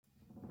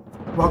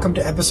Welcome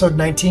to episode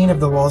 19 of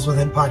the Walls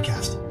Within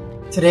podcast.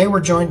 Today we're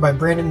joined by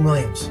Brandon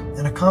Williams,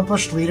 an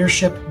accomplished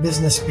leadership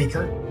business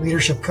speaker,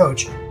 leadership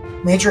coach,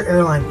 major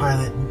airline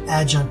pilot, and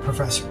adjunct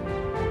professor.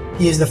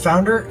 He is the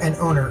founder and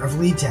owner of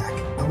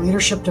LeadTac, a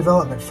leadership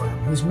development firm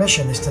whose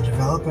mission is to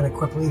develop and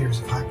equip leaders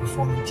of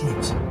high-performing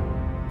teams.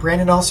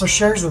 Brandon also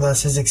shares with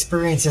us his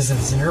experiences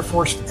as an Air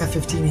Force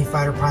F-15E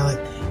fighter pilot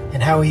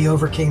and how he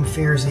overcame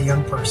fear as a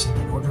young person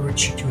in order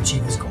to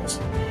achieve his goals.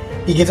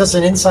 He gives us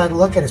an inside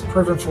look at his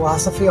proven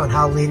philosophy on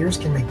how leaders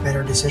can make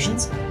better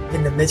decisions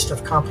in the midst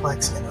of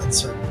complex and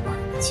uncertain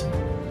environments.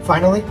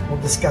 Finally,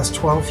 we'll discuss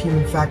 12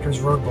 human factors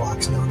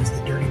roadblocks known as the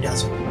Dirty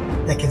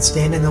Dozen that can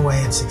stand in the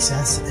way of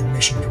success and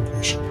mission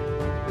completion.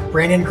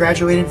 Brandon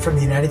graduated from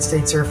the United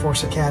States Air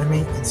Force Academy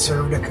and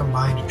served a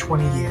combined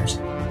 20 years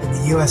in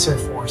the U.S. Air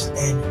Force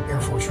and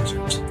Air Force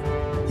Reserves.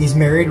 He's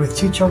married with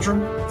 2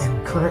 children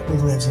and currently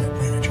lives in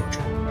Atlanta,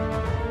 Georgia.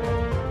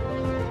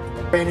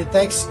 Brandon,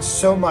 thanks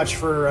so much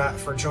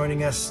for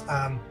joining us.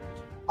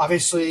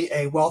 Obviously,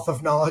 a wealth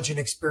of knowledge and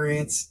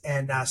experience,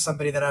 and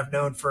somebody that I've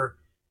known for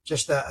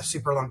just a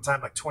super long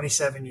time, like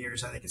 27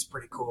 years. I think it's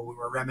pretty cool. We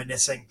were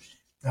reminiscing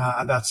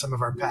about some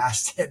of our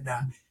past and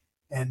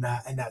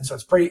that, so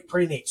it's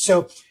pretty neat.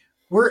 So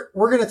we're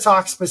going to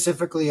talk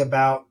specifically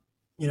about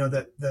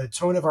the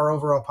tone of our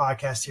overall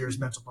podcast here is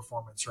mental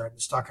performance, right?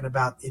 It's talking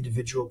about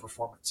individual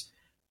performance,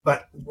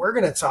 but we're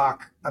going to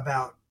talk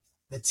about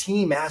the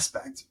team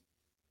aspect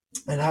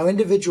and how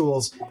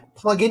individuals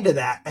plug into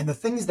that and the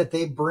things that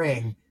they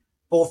bring,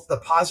 both the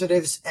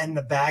positives and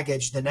the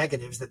baggage, the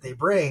negatives that they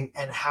bring,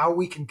 and how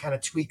we can kind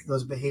of tweak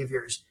those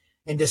behaviors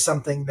into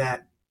something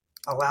that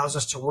allows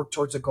us to work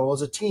towards a goal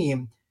as a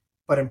team,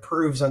 but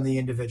improves on the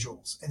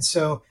individuals. And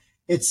so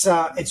it's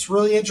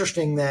really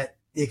interesting that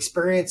the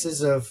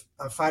experiences of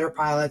fighter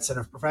pilots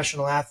and of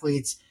professional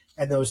athletes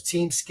and those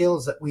team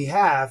skills that we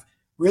have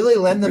really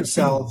lend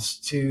themselves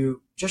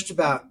to just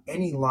about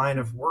any line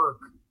of work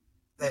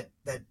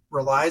that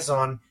relies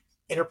on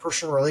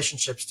interpersonal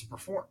relationships to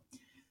perform.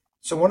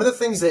 So one of the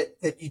things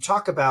that you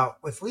talk about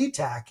with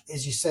LeadTac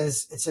is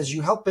it says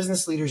you help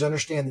business leaders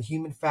understand the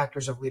human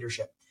factors of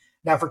leadership.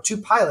 Now, for 2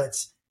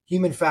 pilots,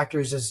 human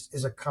factors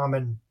is a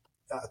common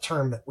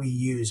term that we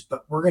use,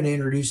 but we're going to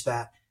introduce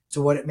that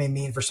to what it may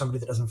mean for somebody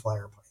that doesn't fly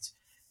airplanes.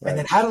 Right. And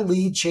then how to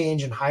lead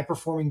change in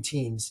high-performing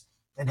teams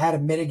and how to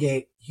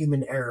mitigate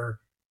human error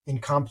in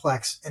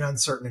complex and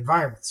uncertain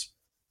environments.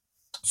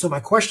 So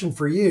my question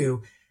for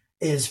you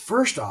is,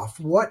 first off,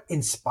 what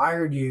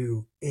inspired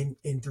you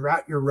in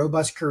throughout your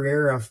robust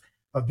career of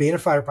being a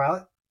fighter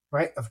pilot,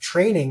 right? Of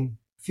training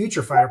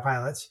future fighter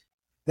pilots,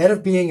 then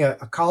of being a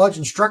college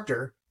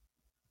instructor,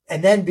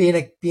 and then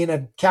being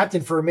a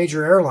captain for a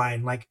major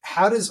airline. Like,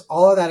 how does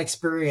all of that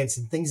experience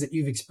and things that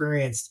you've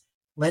experienced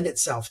lend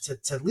itself to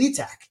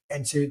LeadTac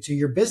and to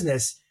your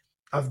business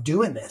of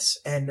doing this?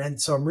 And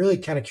so I'm really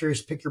kind of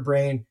curious to pick your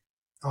brain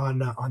on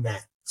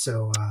that.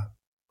 So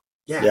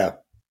yeah.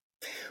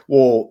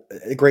 Well,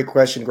 a great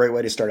question. Great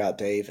way to start out,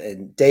 Dave.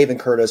 And Dave and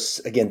Curtis,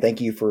 again, thank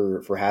you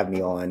for having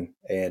me on.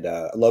 And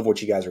I love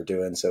what you guys are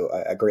doing. So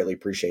I greatly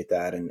appreciate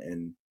that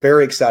and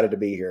very excited to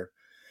be here.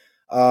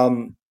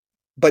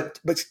 But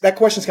that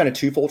question is kind of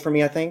twofold for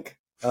me, I think.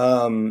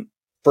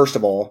 First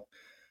of all,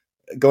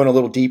 going a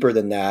little deeper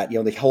than that,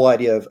 the whole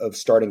idea of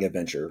starting a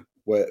venture,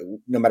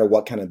 no matter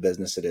what kind of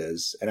business it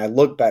is. And I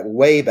look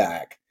way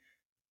back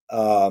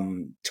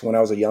to when I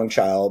was a young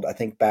child. I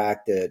think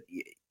back that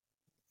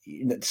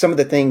some of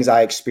the things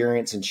I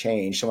experienced and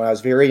changed. So when I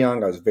was very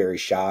young, I was very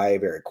shy,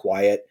 very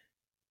quiet,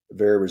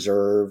 very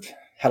reserved,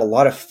 had a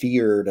lot of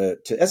fear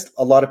to as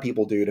a lot of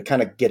people do, to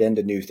kind of get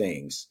into new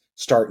things,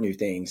 start new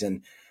things.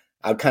 And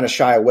I'd kind of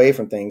shy away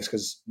from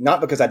things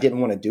not because I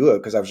didn't want to do it,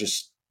 because I was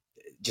just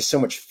so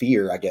much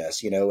fear, I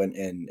guess,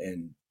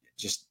 and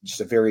just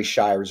a very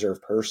shy,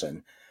 reserved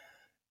person.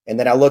 And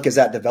then I look as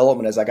that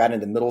development, as I got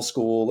into middle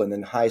school and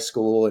then high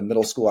school and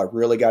middle school, I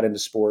really got into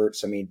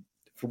sports. I mean,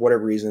 for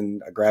whatever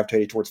reason, I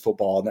gravitated towards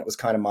football, and that was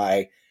kind of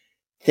my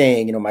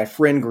thing, my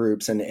friend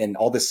groups and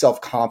all this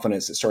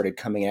self-confidence that started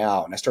coming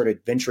out. And I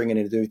started venturing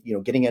into,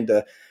 getting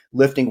into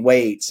lifting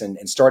weights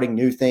and starting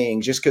new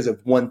things just because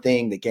of one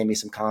thing that gave me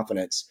some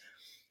confidence.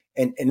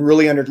 And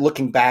really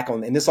looking back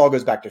on, and this all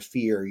goes back to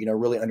fear,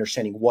 really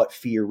understanding what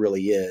fear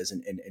really is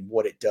and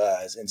what it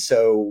does. And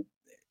so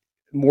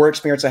more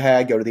experience I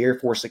had, go to the Air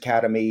Force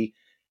Academy,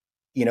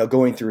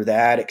 going through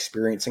that,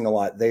 experiencing a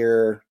lot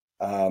there,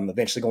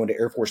 eventually going to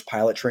Air Force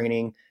pilot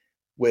training,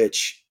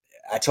 which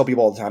I tell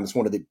people all the time, it's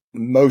one of the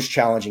most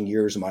challenging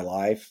years of my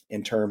life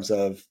in terms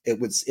of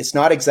it's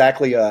not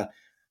exactly a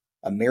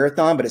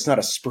marathon, but it's not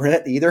a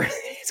sprint either.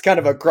 It's kind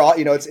of a crawl,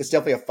 it's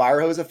definitely a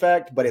fire hose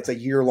effect, but it's a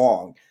year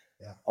long.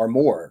 Yeah. Or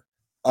more.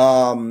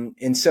 And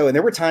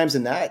there were times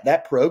in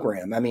that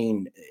program, I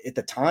mean, at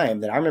the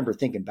time that I remember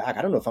thinking back,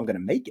 I don't know if I'm going to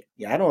make it.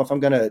 I don't know if I'm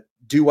going to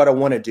do what I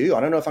want to do.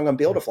 I don't know if I'm going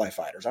to be able to fly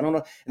fighters. I don't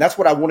know. And that's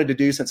what I wanted to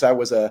do since I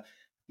was a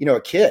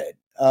kid.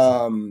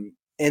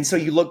 And so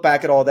you look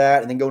back at all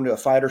that and then go into a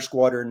fighter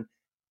squadron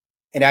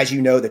And as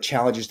you know, the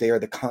challenges there,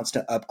 the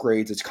constant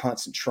upgrades, it's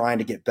constant trying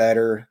to get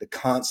better, the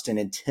constant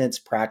intense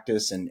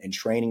practice and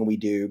training we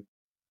do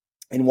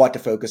and what to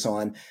focus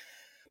on.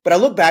 But I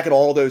look back at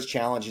all those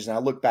challenges and I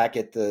look back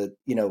at the,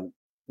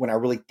 when I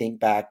really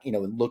think back,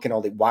 and look at all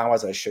the, why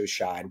was I so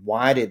shy?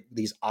 Why did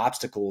these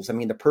obstacles? I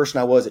mean, the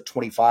person I was at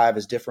 25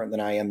 is different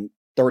than I am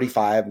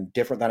 35 and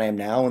different than I am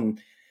now.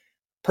 And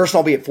person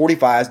I'll be at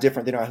 45 is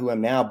different than who I am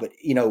now. But,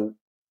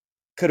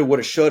 coulda,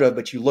 woulda, shoulda.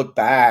 But you look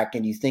back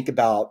and you think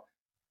about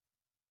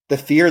the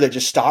fear that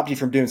just stopped you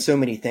from doing so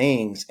many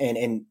things.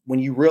 And when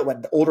you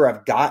the older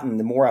I've gotten,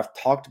 the more I've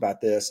talked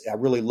about this, I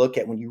really look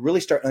at when you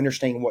really start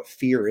understanding what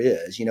fear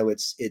is,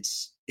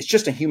 it's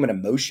just a human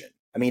emotion.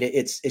 I mean,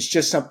 it's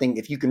just something,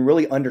 if you can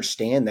really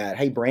understand that,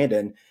 hey,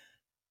 Brandon,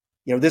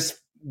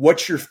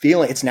 what you're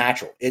feeling, it's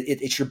natural.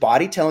 It's your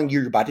body telling you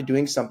you're about to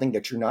doing something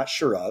that you're not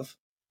sure of,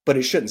 but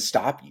it shouldn't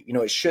stop you.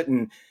 It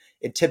shouldn't.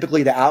 It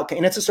typically the outcome,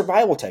 and it's a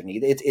survival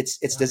technique.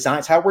 It's designed.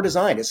 It's how we're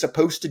designed. It's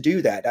supposed to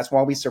do that. That's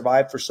why we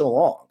survived for so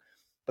long.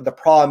 But the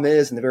problem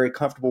is, in the very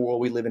comfortable world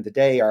we live in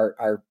today,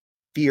 our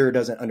fear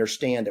doesn't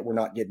understand that we're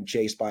not getting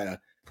chased by a,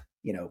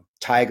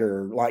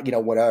 tiger, like,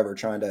 whatever,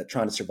 trying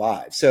to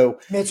survive. So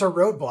I mean, it's a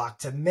roadblock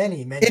to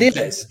many it things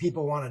is. that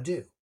people want to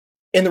do.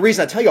 And the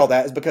reason I tell you all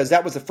that is because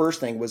that was the first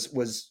thing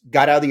was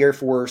got out of the Air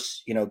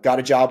Force, got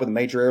a job with a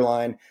major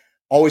airline,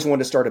 always wanted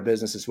to start a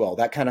business as well.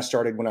 That kind of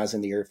started when I was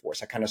in the Air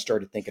Force. I kind of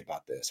started thinking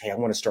about this. Hey, I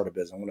want to start a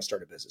business. I want to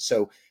start a business.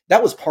 So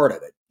that was part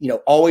of it,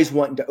 always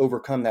wanting to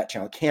overcome that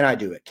challenge. Can I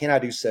do it? Can I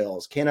do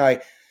sales? Can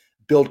I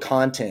build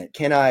content?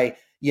 Can I,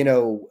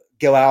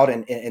 go out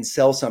and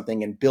sell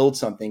something and build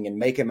something and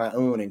make it my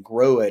own and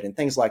grow it and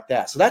things like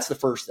that. So that's the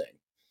first thing.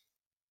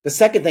 The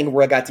second thing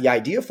where I got the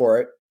idea for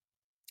it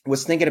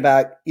was thinking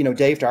about,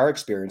 Dave, to our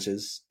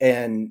experiences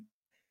and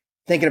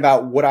thinking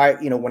about what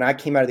when I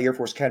came out of the Air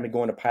Force Academy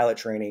going to pilot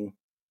training,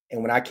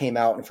 and when I came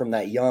out and from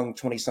that young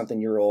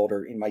 20-something-year-old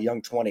or in my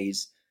young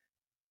 20s,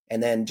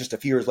 and then just a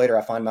few years later,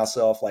 I find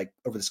myself like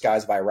over the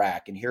skies of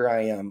Iraq. And here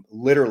I am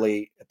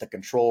literally at the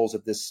controls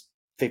of this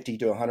 $50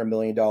 to $100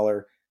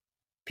 million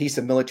piece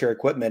of military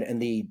equipment.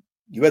 And the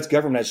U.S.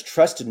 government has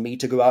trusted me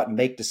to go out and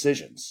make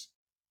decisions.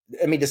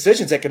 I mean,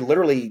 decisions that could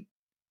literally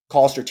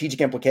cause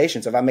strategic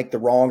implications if I make the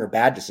wrong or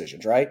bad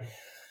decisions, right?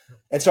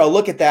 And so I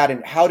look at that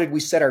and how did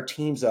we set our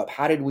teams up?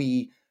 How did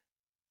we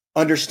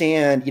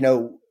understand,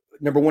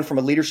 number one, from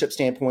a leadership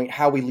standpoint,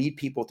 how we lead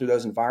people through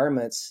those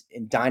environments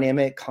in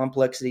dynamic,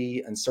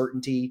 complexity,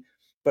 uncertainty,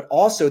 but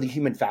also the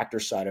human factor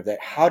side of that.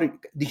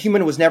 The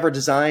human was never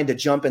designed to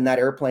jump in that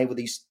airplane with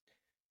these,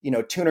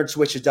 200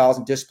 switches, dials,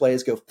 and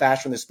displays, go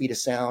faster than the speed of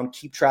sound,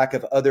 keep track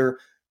of other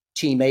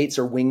teammates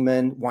or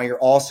wingmen while you're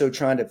also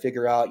trying to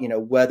figure out,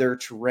 weather,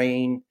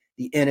 terrain,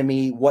 the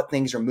enemy, what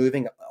things are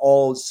moving,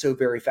 all so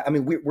very fast. I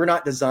mean, we're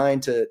not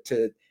designed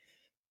to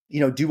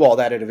do all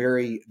that at a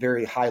very,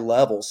 very high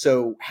level.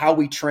 So how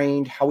we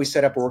trained, how we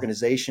set up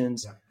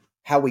organizations,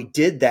 how we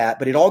did that,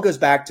 but it all goes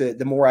back to,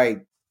 the more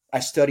I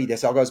study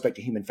this, it all goes back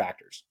to human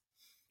factors.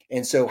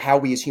 And so how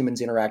we as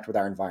humans interact with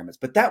our environments.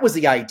 But that was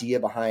the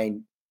idea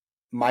behind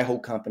my whole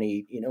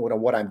company,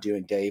 what I'm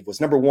doing, Dave,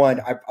 was number one,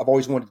 I've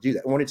always wanted to do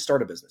that. I wanted to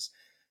start a business.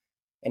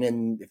 And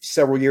then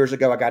several years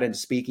ago, I got into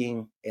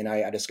speaking and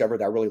I discovered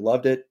that I really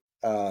loved it.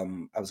 I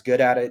was good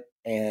at it,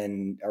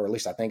 or at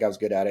least I think I was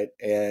good at it.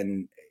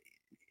 And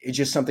it's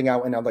just something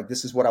I'm like,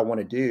 this is what I want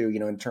to do,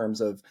 in terms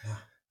of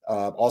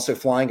also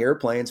flying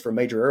airplanes for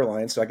major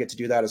airlines. So I get to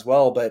do that as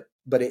well. But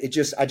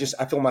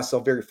I feel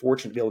myself very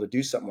fortunate to be able to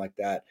do something like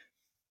that.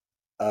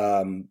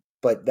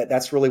 But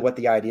that's really what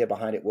the idea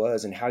behind it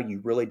was, and how you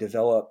really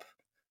develop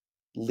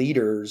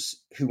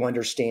leaders who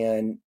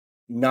understand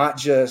not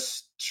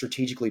just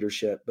strategic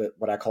leadership, but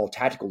what I call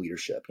tactical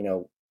leadership,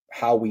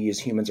 how we as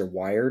humans are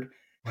wired,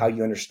 how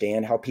you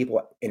understand how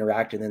people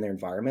interact in their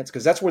environments,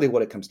 because that's really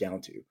what it comes down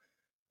to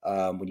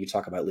when you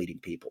talk about leading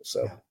people.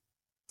 So,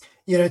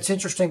 it's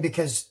interesting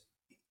because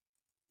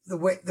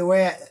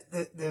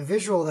the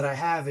visual that I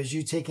have is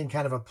you taking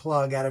kind of a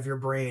plug out of your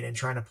brain and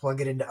trying to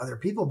plug it into other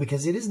people,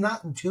 because it is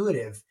not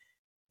intuitive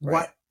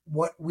what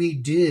we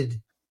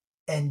did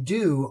and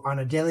do on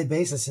a daily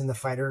basis in the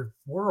fighter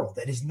world.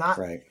 It is not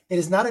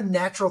a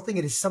natural thing.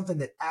 It is something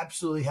that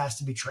absolutely has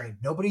to be trained.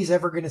 Nobody's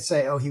ever going to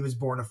say, oh, he was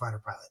born a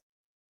fighter pilot.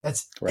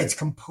 It's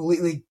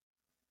completely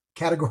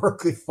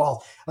categorically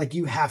false. Like,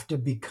 you have to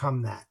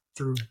become that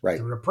through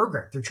a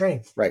program, through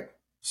training. Right.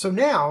 So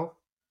now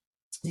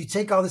you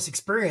take all this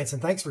experience,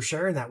 and thanks for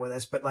sharing that with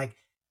us. But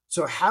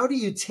so how do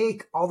you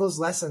take all those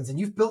lessons, and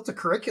you've built a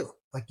curriculum?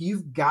 Like,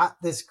 you've got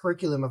this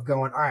curriculum of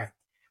going, all right,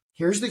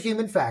 here's the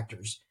human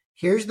factors.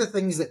 Here's the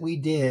things that we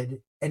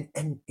did. And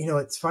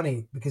it's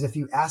funny because if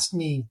you asked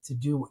me to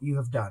do what you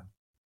have done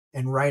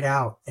and write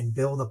out and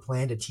build a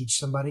plan to teach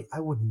somebody, I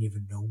wouldn't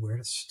even know where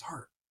to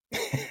start.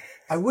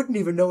 I wouldn't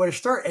even know where to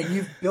start. And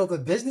you've built a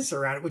business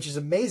around it, which is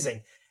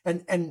amazing.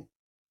 And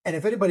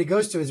if anybody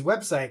goes to his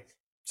website,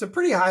 some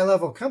pretty high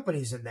level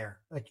companies in there.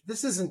 Like,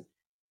 this isn't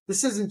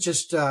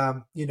just,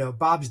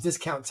 Bob's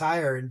Discount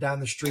Tire and down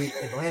the street,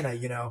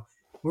 Atlanta,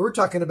 we were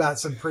talking about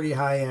some pretty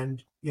high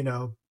end,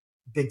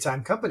 big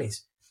time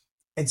companies.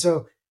 And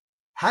so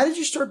how did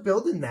you start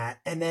building that?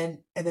 And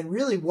then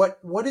really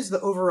what is the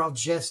overall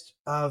gist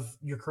of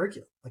your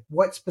curriculum? Like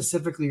what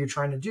specifically you're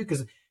trying to do?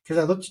 Because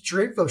I looked at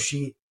your info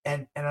sheet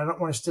and I don't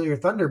want to steal your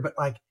thunder, but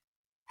like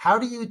how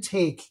do you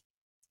take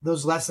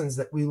those lessons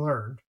that we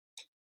learned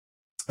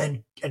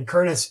and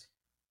Curtis,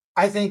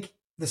 I think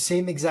the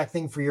same exact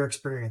thing for your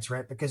experience,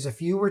 right? Because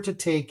if you were to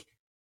take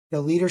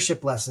the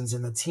leadership lessons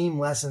and the team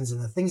lessons and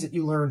the things that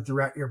you learned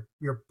throughout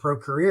your pro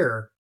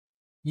career,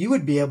 you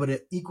would be able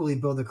to equally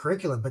build a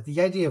curriculum. But the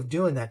idea of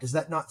doing that, does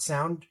that not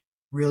sound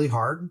really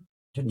hard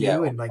to Yeah,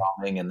 do? And like,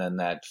 overwhelming, and then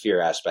that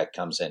fear aspect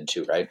comes in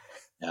too, right?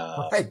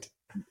 Uh, right.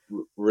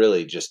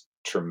 Really just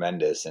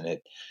tremendous. And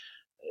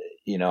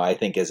I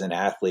think as an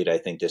athlete, I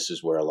think this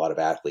is where a lot of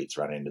athletes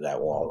run into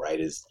that wall, right?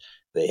 Is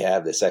they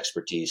have this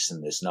expertise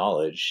and this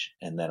knowledge,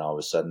 and then all of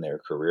a sudden their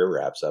career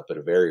wraps up at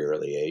a very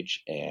early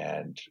age.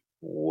 And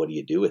what do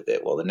you do with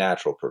it? Well, the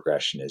natural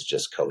progression is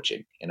just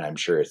coaching. And I'm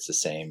sure it's the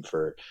same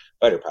for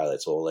fighter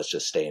pilots. Well, let's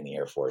just stay in the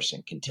Air Force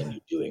and Yeah.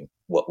 continue doing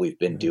what we've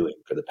been Mhm. doing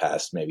for the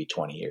past maybe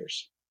 20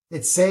 years.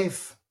 It's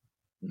safe.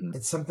 Mhm.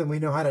 It's something we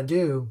know how to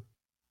do.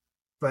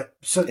 But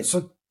so, And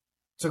so,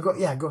 so go,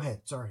 yeah, go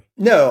ahead. Sorry.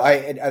 no,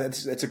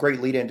 it's a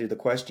great lead into the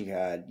question you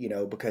had,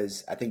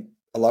 because I think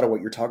a lot of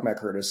what you're talking about,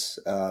 Curtis,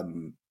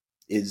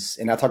 is,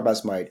 and I talk about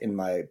this in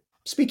my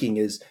speaking,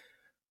 is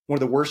one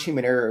of the worst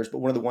human errors, but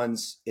one of the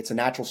ones, it's a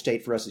natural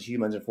state for us as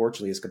humans,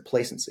 unfortunately, is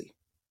complacency.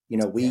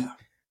 Yeah.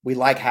 We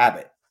like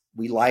habit.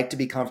 We like to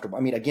be comfortable.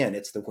 I mean, again,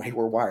 it's the way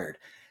we're wired.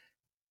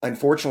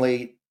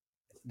 Unfortunately,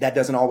 that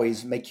doesn't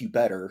always make you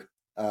better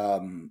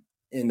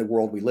in the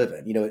world we live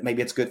in.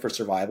 Maybe it's good for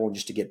survival and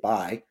just to get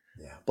by.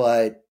 Yeah.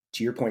 But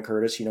to your point,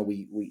 Curtis,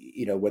 we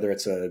whether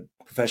it's a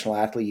professional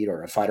athlete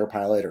or a fighter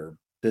pilot or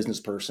business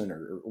person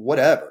or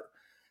whatever,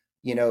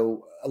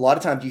 a lot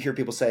of times you hear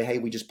people say, "Hey,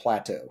 we just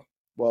plateau."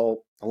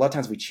 Well, a lot of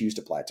times we choose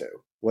to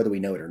plateau, whether we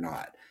know it or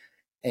not.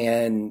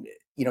 And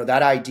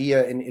that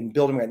idea in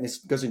building that, and this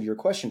goes into your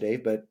question,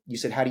 Dave, but you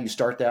said, how do you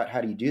start that?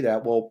 How do you do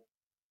that? Well,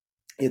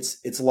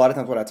 it's a lot of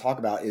times what I talk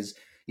about is,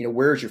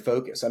 where's your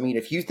focus? I mean,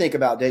 if you think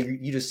about, Dave,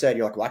 you just said,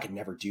 you're like, well, I could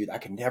never do that. I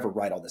could never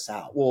write all this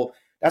out. Well,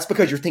 that's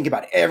because you're thinking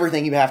about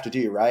everything you have to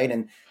do, right?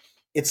 And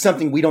it's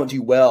something we don't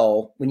do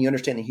well when you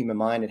understand the human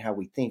mind and how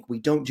we think. We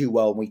don't do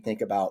well when we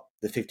think about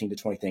the 15 to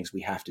 20 things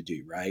we have to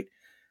do, right?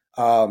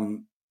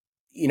 Um,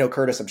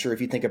 Curtis, I'm sure if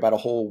you think about a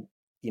whole,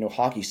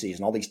 hockey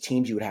season, all these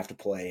teams you would have to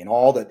play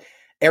and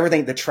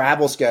everything, the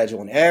travel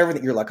schedule and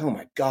everything, you're like, oh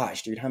my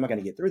gosh, dude, how am I going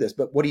to get through this?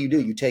 But what do?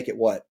 You take it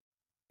what?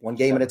 One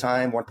game at a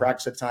time, one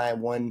practice at a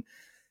time, one,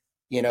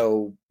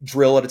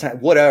 drill at a time,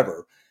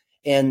 whatever.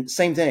 And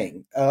same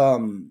thing.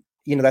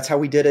 That's how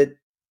we did it,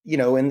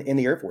 in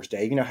the Air Force,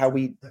 Dave. How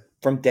we,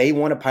 from day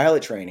one of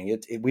pilot training,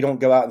 we don't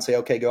go out and say,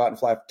 okay, go out and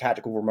fly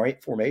tactical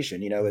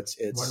formation. One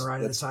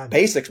ride at a It's time.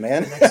 basics,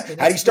 man. How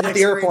do you The start the next grade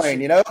airplane?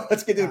 sheet.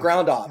 Let's get to the Yeah.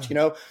 ground ops,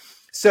 Yeah.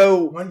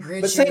 So, One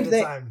grade but sheet same at a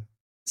thing. time.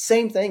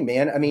 Same thing,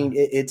 man. I Yeah. mean,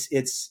 it's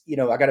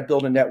I got to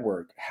build a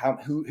network.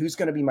 Who's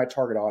going to be my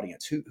target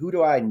audience? Who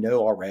do I know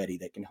already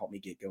that can help me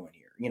get going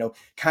here?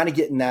 Kind of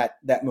getting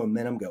that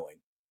momentum going.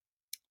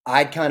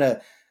 I'd kind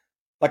of,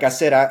 like I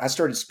said, I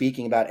started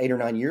speaking about 8 or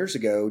 9 years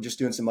ago, just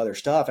doing some other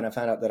stuff, and I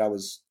found out that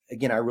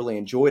I really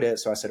enjoyed it.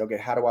 So I said, okay,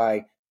 how do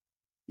I,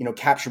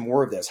 capture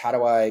more of this? How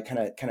do I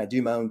kind of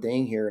do my own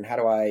thing here, and how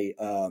do I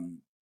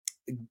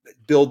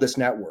build this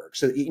network?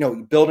 So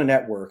build a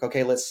network.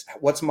 Okay,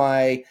 what's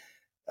my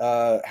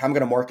how I'm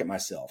going to market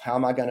myself? How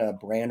am I going to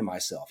brand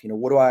myself?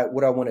 What do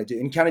I want to do?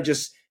 And kind of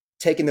just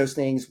taking those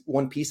things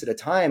one piece at a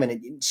time.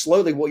 And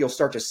slowly what you'll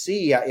start to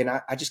see, and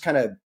I just kind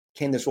of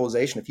came to this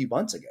realization a few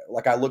months ago.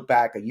 Like I look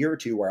back a year or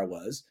two where I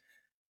was,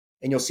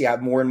 and you'll see I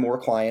have more and more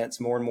clients,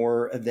 more and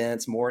more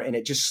events, and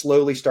it just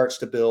slowly starts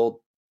to build,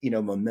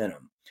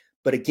 momentum.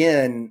 But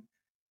again,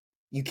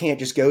 you can't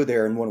just go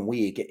there in 1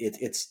 week.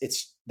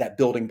 It's that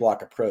building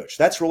block approach.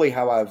 That's really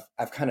how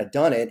I've kind of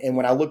done it. And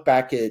when I look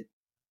back at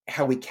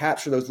how we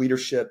capture those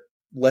leadership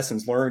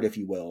lessons learned, if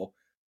you will,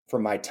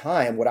 from my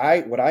time, what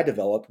I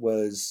developed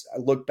was I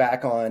look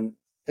back on,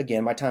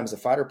 again, my time as a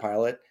fighter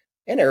pilot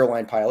and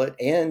airline pilot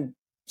and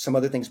some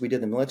other things we did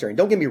in the military. And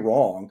don't get me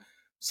wrong,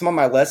 some of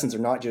my lessons are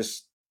not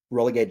just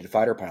relegated to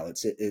fighter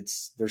pilots.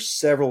 There's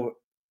several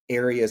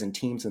areas and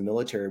teams in the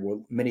military where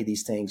many of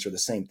these things are the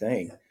same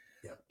thing. Yeah.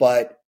 Yeah.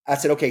 But I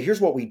said, okay,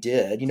 here's what we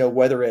did.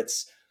 Whether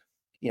it's,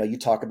 you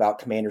talk about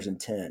commander's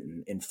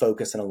intent and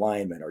focus and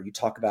alignment, or you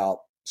talk about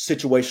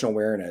situational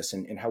awareness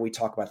and how we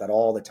talk about that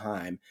all the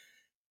time.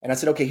 And I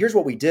said, okay, here's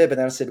what we did. But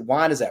then I said,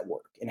 why does that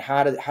work? And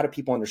how do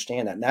people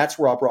understand that? And that's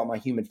where I brought my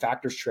human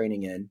factors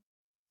training in,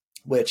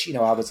 which,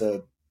 I was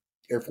a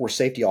Air Force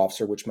safety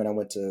officer, which meant I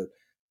went to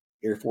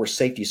Air Force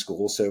safety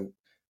school. So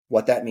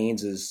what that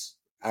means is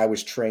I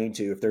was trained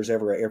to, if there's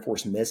ever an Air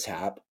Force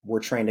mishap, we're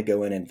trained to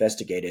go in and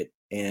investigate it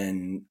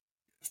and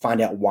find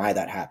out why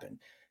that happened.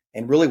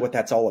 And really what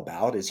that's all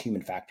about is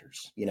human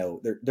factors.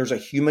 There's a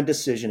human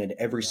decision in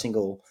every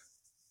single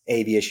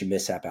aviation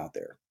mishap out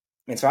there.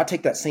 And so I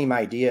take that same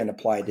idea and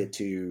applied it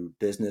to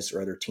business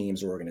or other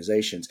teams or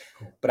organizations.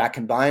 Cool. But I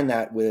combine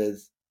that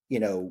with,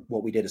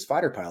 what we did as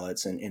fighter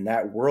pilots and in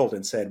that world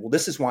and said, well,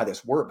 this is why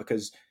this worked,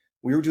 because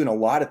we were doing a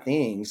lot of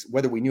things,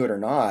 whether we knew it or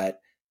not,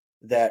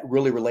 that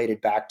really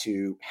related back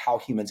to how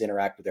humans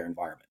interact with their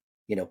environment.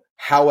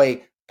 How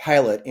a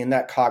pilot in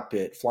that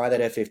cockpit fly that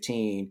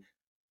F-15,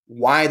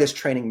 why this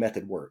training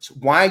method works,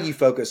 why you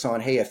focus on,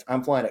 hey, if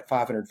I'm flying at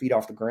 500 feet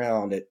off the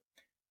ground at,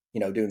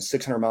 doing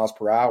 600 miles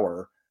per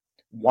hour,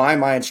 why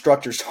my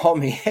instructors told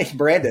me, hey,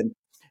 Brandon,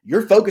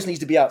 your focus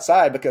needs to be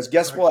outside, because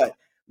guess what?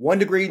 1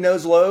 degree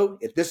nose low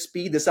at this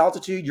speed, this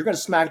altitude, you're going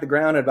to smack the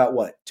ground at about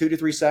 2 to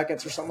 3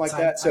 seconds or something like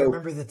that. So I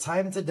remember the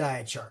time to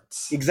die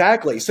charts.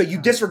 Exactly. So you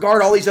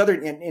disregard all these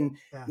other,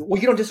 well,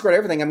 you don't disregard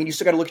everything. I mean, you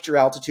still got to look at your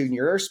altitude and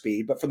your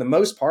airspeed, but for the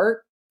most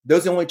part,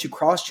 those are the only two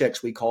cross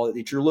checks we call it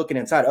that you're looking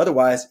inside.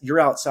 Otherwise, you're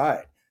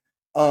outside.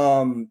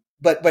 But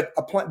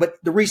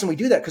the reason we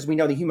do that, because we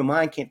know the human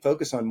mind can't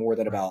focus on more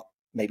than about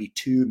maybe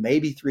 2,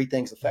 maybe 3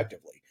 things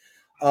effectively.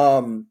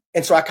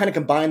 And so I kind of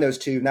combine those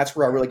two, and that's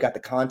where I really got the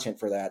content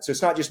for that. So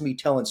it's not just me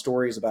telling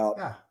stories about,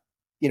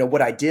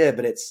 what I did,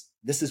 but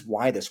this is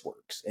why this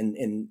works.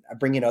 And I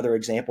bring in other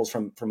examples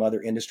from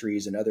other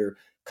industries and other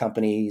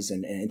companies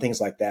and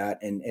things like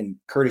that. And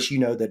Curtis,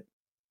 that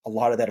a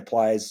lot of that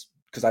applies,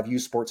 because I've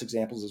used sports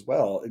examples as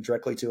well,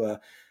 directly to a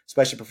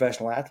especially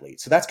professional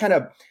athlete. So that's kind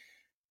of,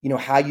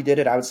 how you did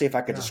it. I would say, if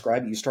I could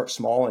describe it, you start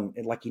small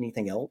and like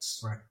anything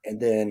else. Right. And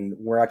then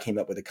where I came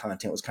up with the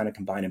content was kind of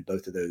combining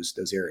both of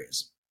those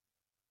areas.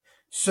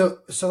 So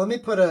let me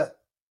put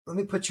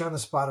you on the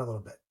spot a little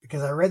bit,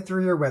 because I read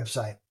through your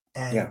website,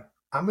 and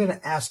I'm going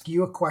to ask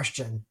you a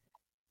question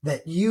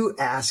that you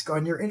ask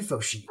on your info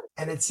sheet.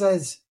 And it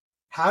says,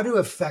 how do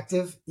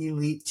effective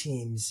elite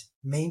teams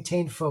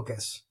maintain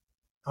focus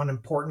on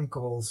important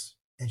goals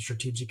and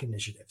strategic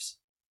initiatives?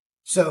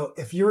 So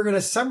if you were going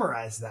to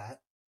summarize that,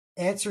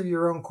 answer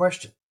your own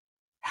question.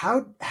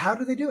 How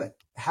do they do it?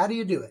 How do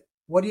you do it?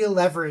 What do you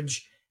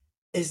leverage?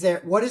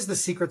 What is the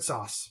secret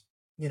sauce?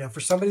 For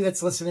somebody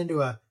that's listening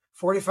to a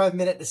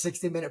 45-minute to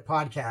 60-minute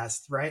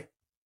podcast, right?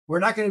 We're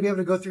not going to be able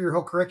to go through your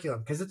whole curriculum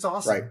because it's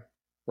awesome.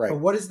 Right. But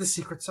what is the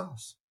secret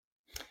sauce?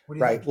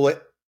 Right. Well,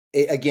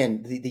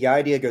 again, the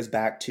idea goes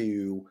back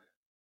to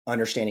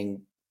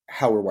understanding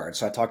how we're wired.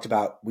 So I talked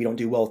about, we don't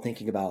do well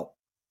thinking about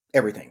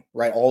everything,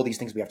 right? All these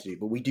things we have to do,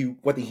 but we do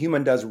what the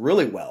human does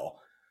really well.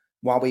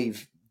 While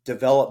we've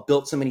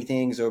built so many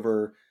things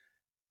over,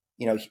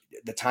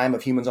 the time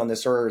of humans on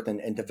this earth,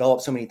 and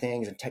developed so many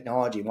things and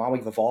technology, while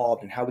we've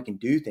evolved and how we can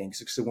do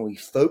things. So when we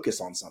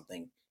focus on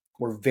something,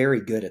 we're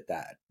very good at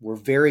that.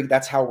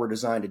 That's how we're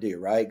designed to do,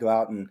 right? Go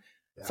out and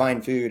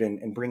find food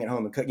and bring it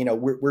home and cook.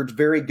 We're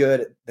very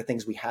good at the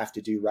things we have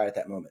to do right at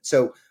that moment.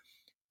 So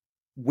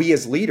we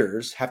as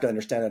leaders have to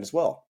understand that as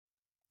well.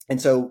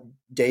 And so,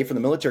 Dave, from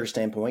the military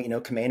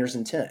standpoint, commander's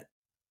intent,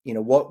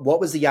 what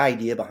was the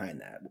idea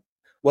behind that?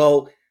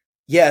 Well,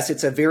 yes,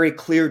 it's a very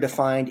clear,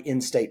 defined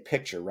in-state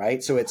picture,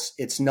 right? So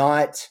it's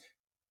not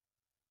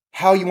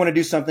how you want to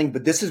do something,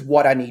 but this is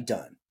what I need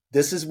done.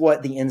 This is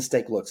what the end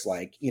state looks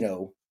like,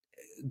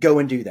 go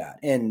and do that.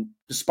 And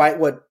despite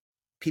what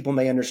people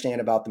may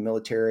understand about the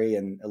military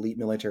and elite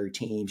military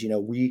teams,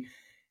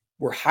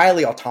 we're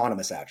highly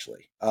autonomous,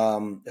 actually,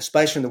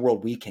 especially in the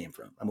world we came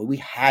from. I mean, we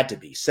had to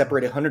be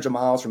separated hundreds of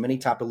miles from any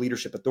type of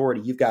leadership authority.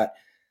 You've got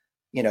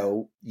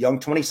young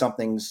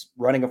 20-somethings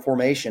running a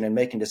formation and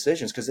making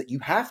decisions because you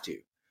have to.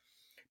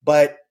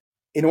 But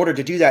in order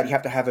to do that, you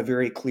have to have a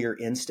very clear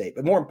end state.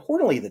 But more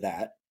importantly than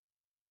that,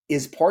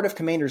 is part of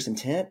commander's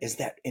intent is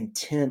that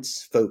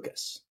intense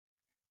focus.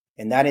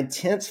 And that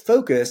intense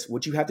focus,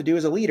 what you have to do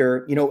as a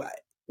leader,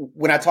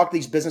 when I talk to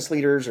these business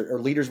leaders or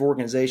leaders of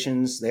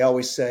organizations, they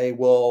always say,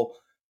 well,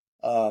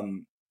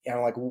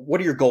 like,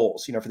 what are your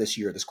goals, for this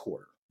year, this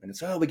quarter? And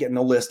it's, we get in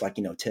a list like,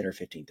 10 or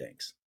 15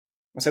 things.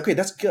 I say, okay,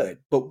 that's good.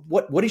 But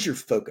what is your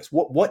focus?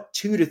 What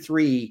 2 to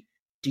 3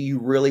 do you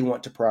really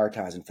want to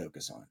prioritize and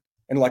focus on?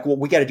 And like, well,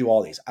 we got to do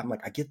all these. I'm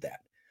like, I get that.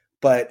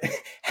 But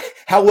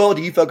how well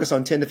do you focus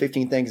on 10 to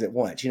 15 things at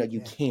once?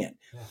 You can't.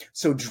 Yeah.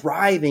 So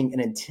driving an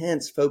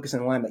intense focus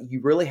and alignment,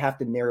 you really have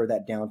to narrow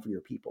that down for your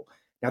people.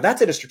 Now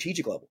that's at a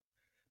strategic level,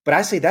 but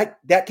I say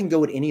that can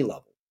go at any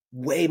level,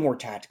 way more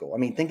tactical. I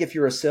mean, think if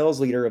you're a sales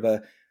leader of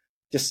a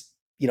just,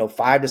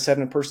 5 to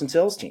 7 person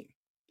sales team,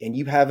 and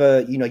you have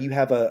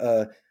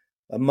a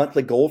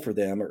monthly goal for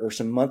them or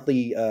some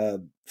monthly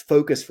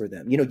focus for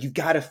them. You've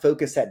got to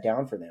focus that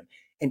down for them.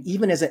 And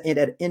even at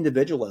an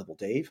individual level,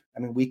 Dave,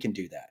 I mean, we can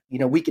do that.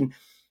 We can,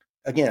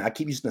 again, I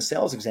keep using the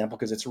sales example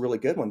because it's a really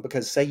good one,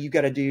 because say you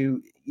got to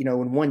do,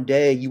 in one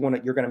day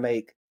you're going to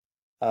make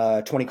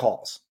 20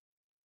 calls,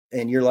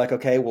 and you're like,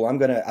 okay, well,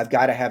 I've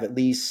got to have at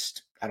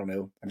least, I don't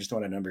know, I'm just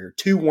throwing a number here,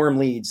 2 warm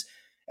leads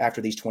after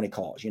these 20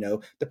 calls.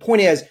 The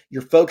point is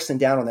you're focusing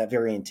down on that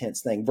very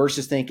intense thing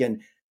versus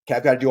thinking, okay,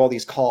 I've got to do all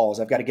these calls.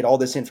 I've got to get all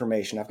this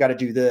information. I've got to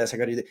do this. I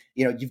got to do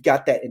that. You've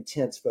got that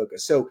intense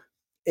focus. So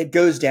it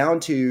goes down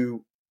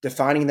to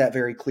defining that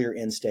very clear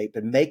end state,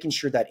 but making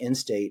sure that end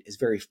state is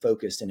very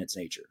focused in its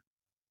nature,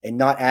 and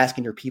not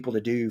asking your people to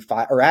do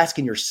 5, or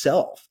asking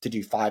yourself to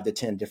do 5 to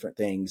 10 different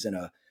things in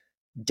a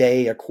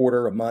day, a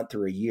quarter, a month,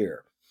 or a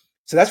year.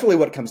 So that's really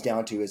what it comes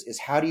down to is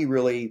how do you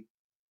really,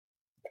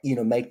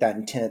 make that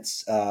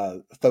intense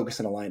focus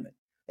and alignment.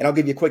 And I'll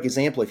give you a quick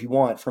example if you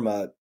want from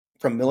a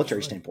military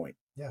Absolutely. standpoint.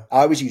 Yeah.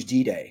 I always use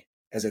D-Day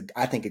as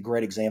I think a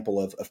great example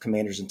of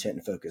commander's intent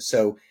and focus.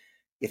 So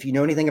if you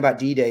know anything about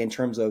D-Day in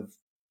terms of,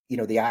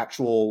 the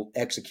actual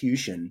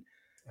execution,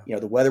 Yeah.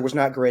 the weather was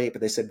not great,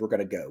 but they said, we're going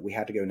to go. We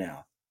have to go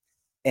now.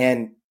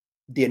 And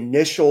the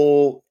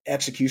initial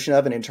execution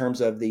of it in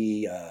terms of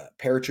the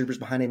paratroopers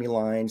behind enemy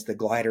lines, the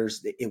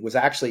gliders, it would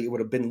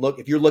have been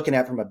if you're looking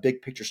at it from a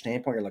big picture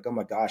standpoint, you're like, oh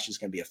my gosh, it's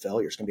going to be a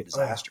failure. It's going to be a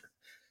disaster.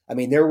 I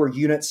mean, there were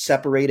units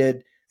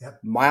separated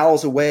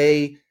miles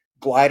away,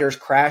 gliders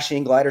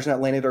crashing, gliders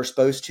not landing they're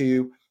supposed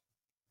to.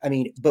 I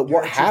mean, but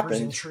what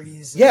happened? In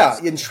trees.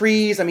 In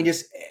trees. I mean,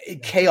 just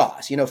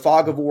chaos,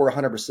 fog of war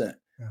 100%.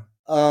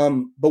 Yeah.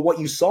 But what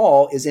you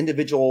saw is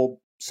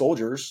individual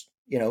soldiers,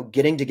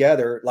 getting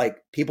together, like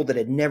people that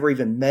had never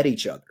even met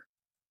each other,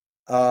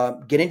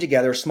 getting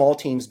together, small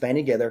teams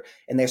banding together,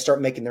 and they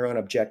start making their own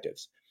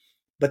objectives.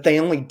 But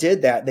they only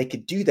did that. They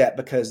could do that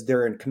because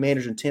their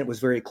commander's intent was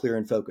very clear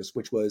and focused,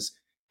 which was,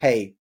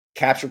 hey,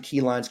 capture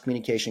key lines of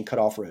communication, cut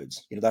off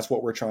roads. That's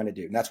what we're trying to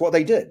do. And that's what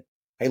they did.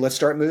 Hey, let's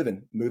start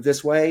moving. Move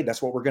this way.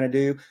 That's what we're going to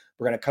do.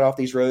 We're going to cut off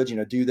these roads,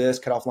 do this,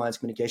 cut off lines of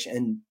communication.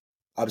 And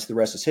obviously the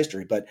rest is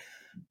history. But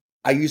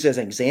I use it as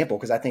an example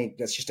because I think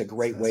that's just a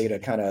great way to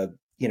kind of,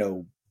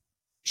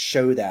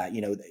 show that,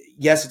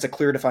 yes, it's a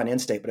clear defined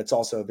end state, but it's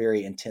also a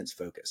very intense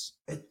focus.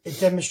 It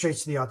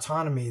demonstrates the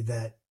autonomy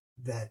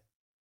that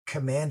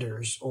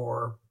commanders,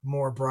 or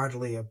more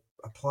broadly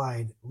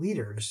applied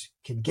leaders,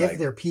 can give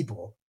their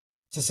people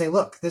to say,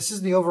 look, this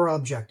is the overall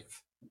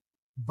objective,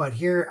 but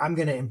here I'm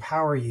going to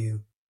empower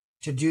you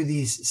to do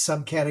these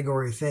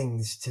subcategory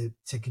things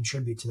to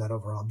contribute to that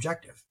overall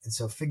objective. And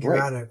so figure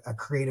out a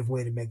creative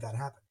way to make that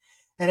happen.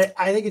 And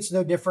I think it's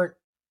no different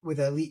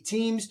with elite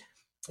teams.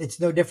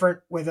 It's no different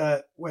with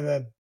a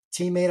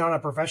teammate on a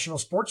professional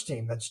sports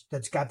team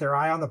that's got their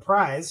eye on the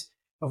prize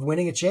of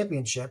winning a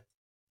championship,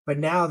 but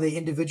now they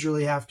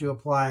individually have to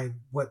apply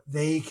what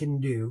they can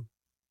do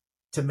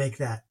to make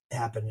that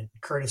happen. And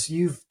Curtis,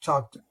 you've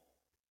talked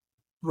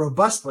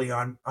robustly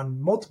on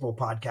multiple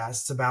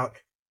podcasts about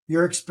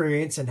your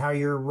experience and how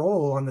your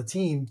role on the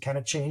team kind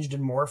of changed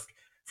and morphed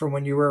from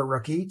when you were a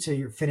rookie to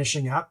you're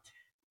finishing up.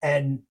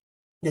 And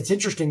it's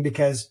interesting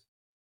because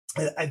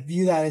I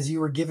view that as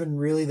you were given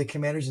really the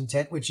commander's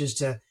intent, which is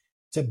to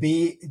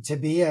be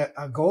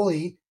a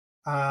goalie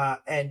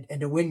and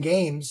to win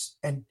games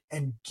and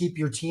keep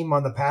your team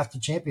on the path to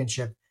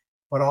championship,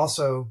 but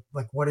also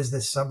like, what is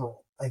this sub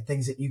role, like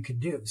things that you can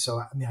do. So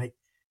I mean,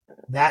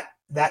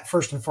 that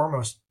first and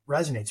foremost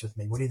resonates with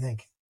me. What do you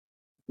think?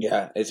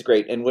 Yeah, it's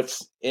great. And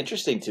what's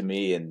interesting to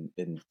me, and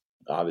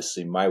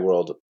obviously my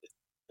world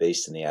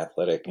based in the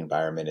athletic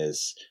environment,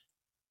 is,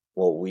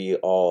 well, we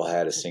all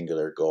had a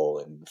singular goal.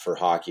 And for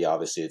hockey,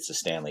 obviously it's the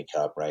Stanley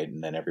Cup, right?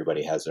 And then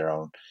everybody has their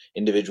own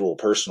individual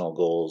personal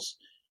goals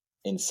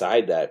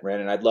inside that.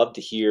 Brandon, I'd love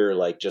to hear,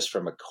 like, just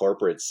from a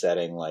corporate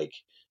setting, like,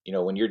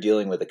 when you're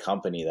dealing with a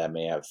company that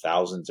may have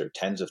thousands or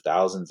tens of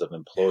thousands of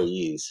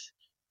employees,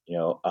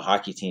 a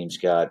hockey team's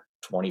got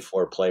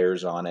 24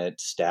 players on it,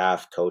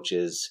 staff,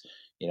 coaches,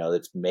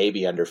 that's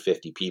maybe under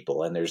 50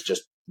 people. And there's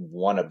just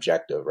one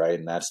objective, right?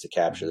 And that's to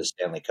capture the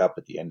Stanley Cup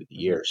at the end of the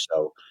year.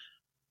 So,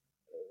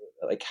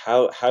 like,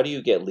 how do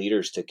you get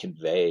leaders to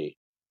convey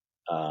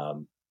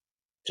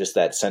just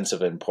that sense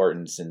of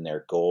importance in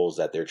their goals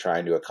that they're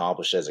trying to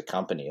accomplish as a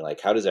company?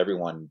 Like, how does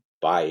everyone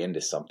buy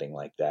into something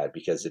like that?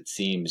 Because it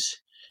seems,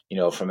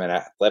 from an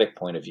athletic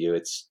point of view,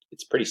 it's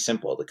pretty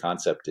simple. The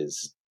concept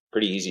is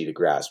pretty easy to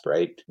grasp,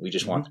 right? We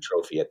just want the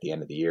trophy at the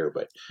end of the year.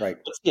 But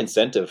what's the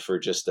incentive for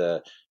just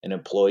an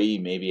employee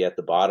maybe at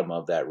the bottom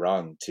of that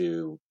rung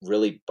to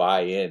really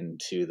buy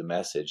into the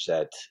message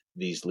that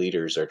these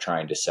leaders are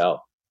trying to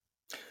sell?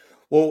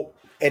 Well,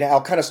 and I'll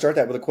kind of start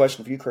that with a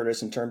question for you,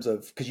 Curtis, in terms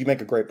of, because you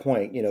make a great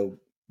point,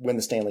 win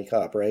the Stanley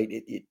Cup, right?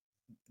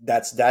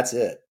 That's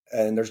it.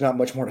 And there's not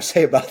much more to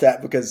say about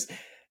that, because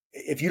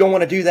if you don't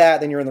want to do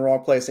that, then you're in the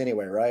wrong place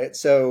anyway, right?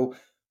 So,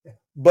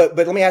 but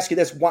let me ask you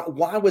this.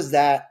 Why was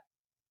that?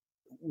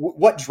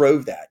 What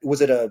drove that?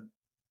 Was it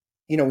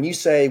when you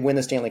say win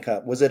the Stanley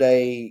Cup, was it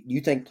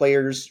you think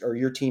players or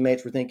your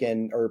teammates were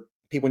thinking, or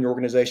people in your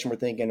organization were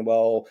thinking,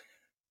 well,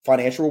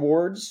 financial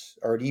rewards?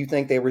 Or do you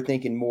think they were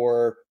thinking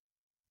more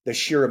the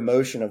sheer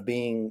emotion of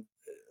being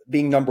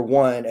number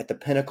one at the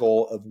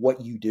pinnacle of what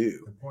you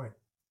do? Good point.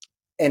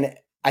 And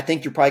I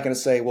think you're probably going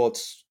to say, well,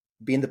 it's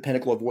being the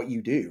pinnacle of what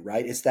you do,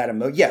 right? It's that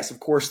yes, of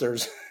course,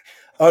 there's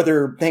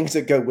other things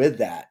that go with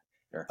that.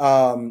 Sure.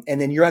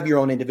 And then you have your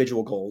own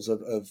individual goals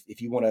of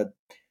if you want to,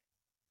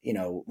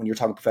 when you're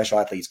talking professional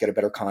athletes, get a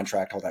better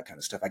contract, all that kind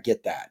of stuff. I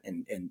get that.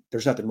 And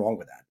there's nothing wrong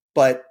with that.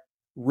 But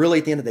really,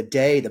 at the end of the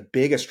day, the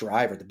biggest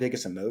driver, the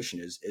biggest emotion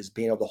is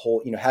being able to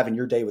hold, having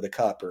your day with a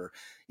cup, or,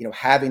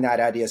 having that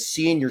idea,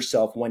 seeing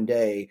yourself one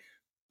day,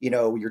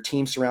 your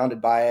team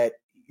surrounded by it,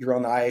 you're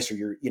on the ice, or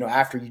you're,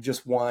 after you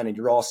just won and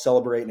you're all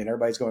celebrating and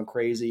everybody's going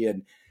crazy,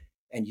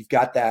 and you've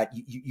got that,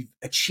 you've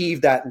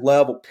achieved that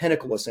level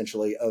pinnacle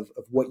essentially of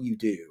what you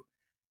do.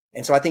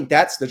 And so I think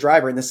that's the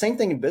driver. And the same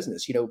thing in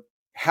business,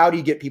 how do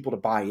you get people to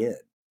buy in?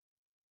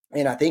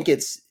 And I think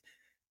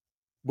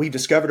we've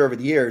discovered over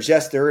the years,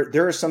 yes,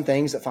 there are some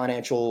things that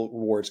financial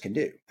rewards can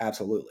do.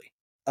 Absolutely.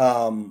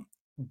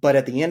 But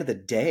at the end of the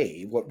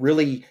day, what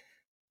really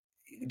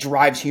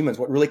drives humans,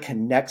 what really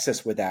connects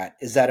us with that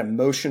is that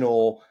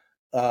emotional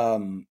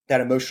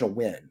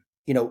win,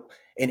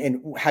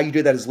 and how you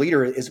do that as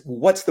leader is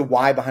what's the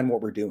why behind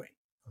what we're doing?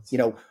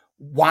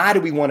 Why do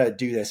we want to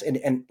do this?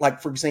 And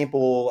like, for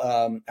example,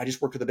 I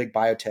just worked with a big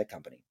biotech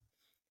company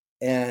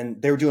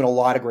and they were doing a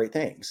lot of great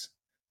things,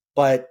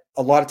 but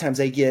a lot of times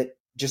they get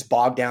just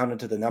bogged down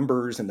into the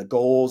numbers and the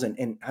goals.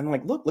 And I'm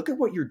like, look at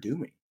what you're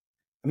doing.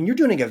 I mean, you're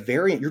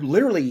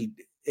literally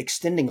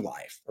extending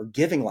life or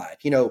giving life,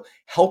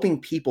 helping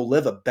people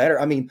live a better,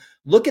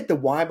 look at the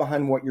why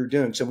behind what you're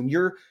doing. So when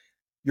you're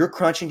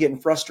crunching, getting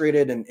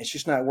frustrated and it's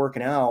just not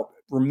working out,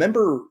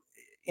 remember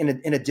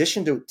in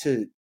addition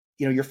to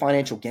your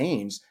financial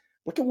gains,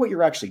 look at what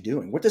you're actually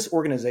doing, what this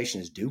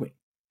organization is doing.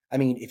 I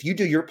mean, if you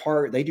do your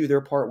part, they do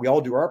their part, we all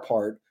do our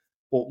part.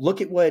 Well,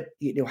 look at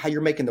how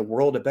you're making the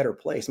world a better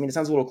place. I mean, it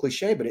sounds a little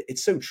cliche, but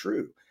it's so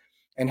true.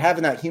 And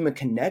having that human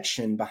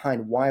connection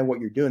behind why and what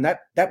you're doing,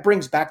 that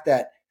brings back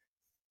that,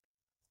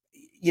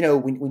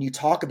 when you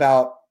talk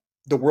about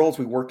the worlds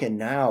we work in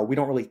now, we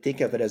don't really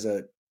think of it as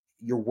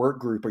your work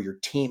group or your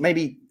team.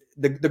 Maybe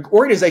the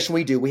organization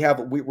we're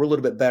a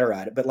little bit better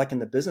at it, but like in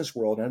the business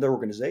world and other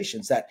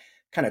organizations, that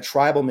kind of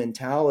tribal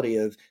mentality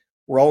of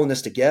we're all in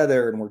this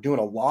together and we're doing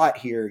a lot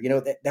here,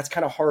 that's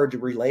kind of hard to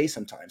relay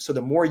sometimes. So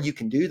the more you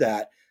can do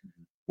that,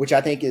 which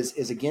I think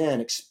is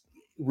again,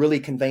 really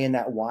conveying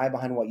that why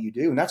behind what you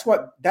do. And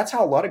that's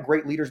how a lot of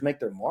great leaders make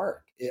their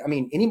mark. I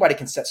mean, anybody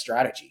can set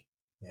strategy,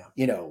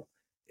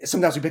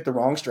 sometimes we pick the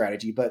wrong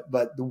strategy, but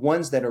the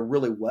ones that are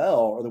really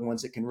well are the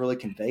ones that can really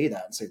convey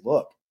that and say,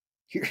 look,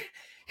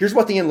 here's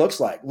what the end looks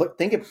like. Look,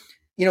 think of,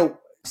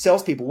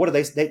 salespeople, what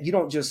do they you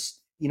don't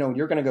just,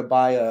 you're going to go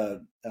buy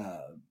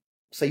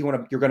say you're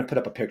going to put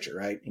up a picture,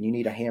 right? And you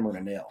need a hammer and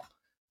a nail.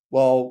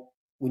 Well,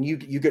 when you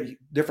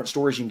get different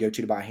stores you can go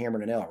to buy a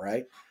hammer and a nail,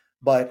 right?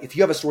 But if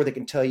you have a store that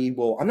can tell you,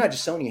 well, I'm not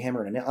just selling you a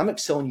hammer and a nail, I'm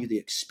selling you the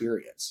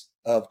experience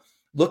of,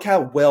 look how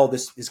well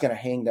this is going to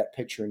hang that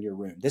picture in your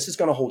room. This is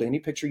going to hold any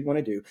picture you want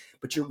to do,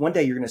 but one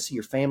day you're going to see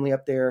your family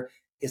up there.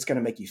 It's going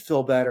to make you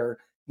feel better.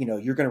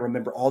 You're going to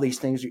remember all these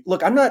things.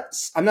 Look, I'm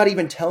not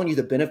even telling you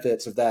the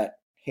benefits of that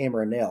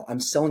hammer and nail.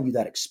 I'm selling you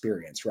that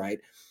experience, right?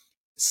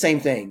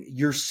 Same thing.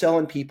 You're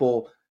selling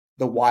people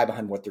the why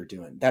behind what they're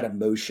doing, that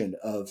emotion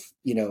of,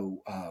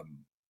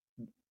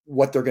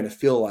 what they're going to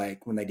feel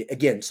like when they do.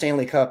 Again,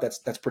 Stanley Cup,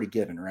 that's pretty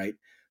given, right?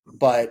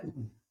 But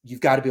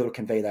you've got to be able to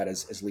convey that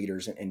as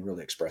leaders and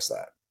really express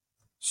that.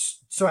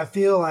 So I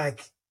feel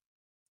like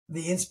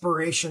the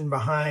inspiration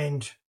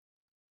behind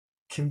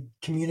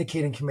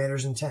communicating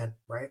commander's intent,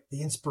 right?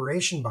 The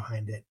inspiration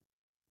behind it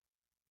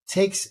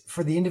takes,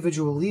 for the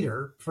individual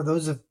leader, for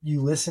those of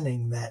you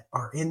listening that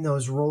are in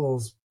those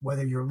roles,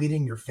 whether you're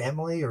leading your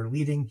family or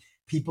leading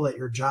people at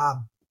your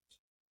job,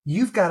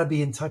 you've got to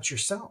be in touch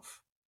yourself.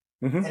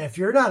 Mm-hmm. And if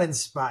you're not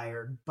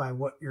inspired by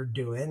what you're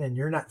doing and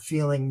you're not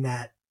feeling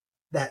that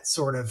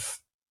sort of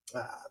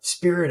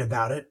spirit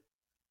about it,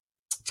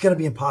 it's going to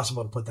be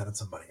impossible to put that on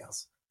somebody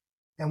else.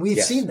 And we've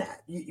seen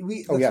that.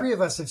 Three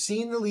of us have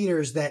seen the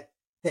leaders that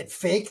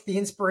fake the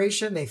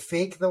inspiration, they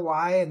fake the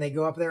why, and they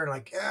go up there and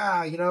like,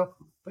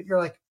 but you're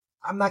like,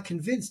 I'm not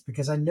convinced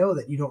because I know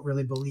that you don't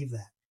really believe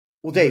that.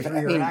 Well, Dave,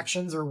 through your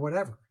actions or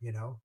whatever,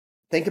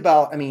 Think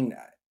about,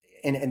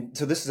 and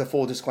so this is a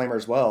full disclaimer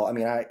as well.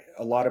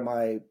 A lot of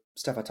my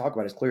stuff I talk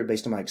about is clearly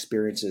based on my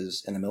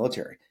experiences in the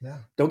military. Yeah.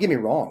 Don't get me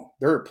wrong.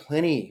 There are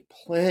plenty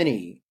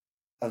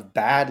of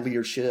bad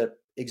leadership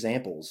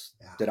examples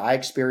that I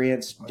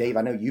experienced. Dave,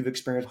 I know you've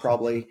experienced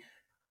probably,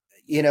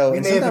 we and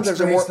may sometimes have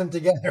experienced them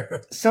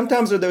together.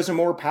 Sometimes those are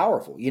more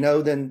powerful,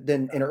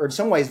 than or in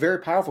some ways very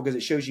powerful because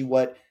it shows you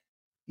what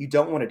you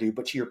don't want to do.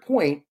 But to your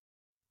point,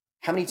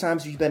 how many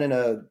times have you been in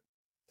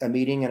a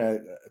meeting and a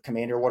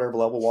commander or whatever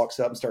level walks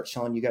up and starts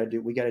telling you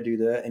we got to do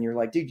that. And you're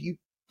like, dude, you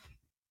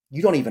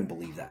don't even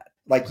believe that.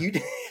 Like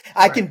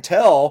I can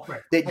tell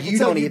that you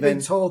don't even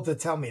been told to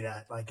tell me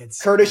that. Like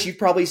it's Curtis, you've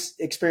probably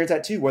experienced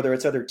that too, whether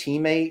it's other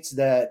teammates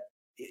that,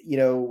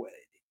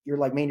 you're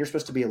like, man, you're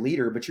supposed to be a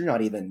leader, but you're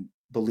not even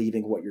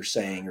believing what you're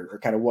saying or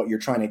kind of what you're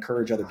trying to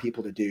encourage other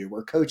people to do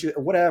or coach it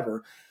or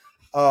whatever.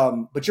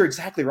 But you're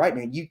exactly right,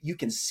 man. You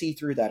can see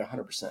through that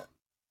 100%.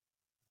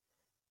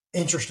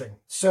 Interesting.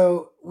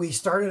 So we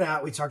started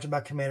out, we talked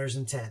about commander's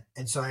intent.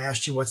 And so I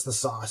asked you, what's the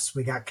sauce?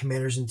 We got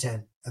commander's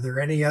intent. Are there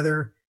any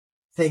other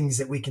things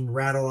that we can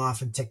rattle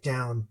off and tick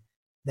down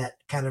that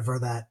kind of are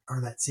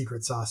that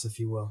secret sauce, if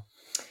you will?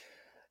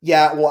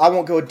 Yeah. Well, I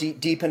won't go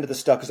deep into the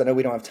stuff because I know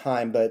we don't have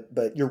time, but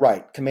you're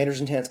right. Commander's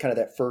intent is kind of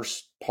that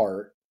first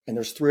part. And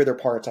there's 3 other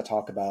parts I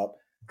talk about.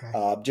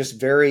 Okay. Just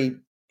very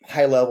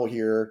high level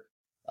here.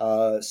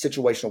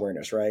 Situational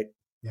awareness, right?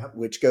 Yep.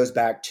 Which goes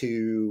back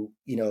to,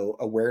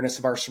 awareness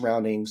of our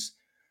surroundings,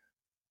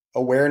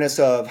 awareness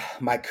of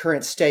my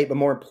current state, but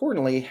more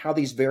importantly, how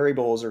these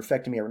variables are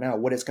affecting me right now,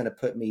 what it's going to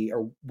put me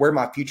or where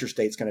my future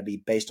state is going to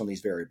be based on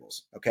these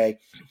variables. Okay.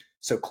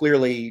 So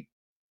clearly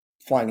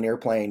flying an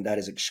airplane, that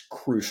is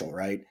crucial,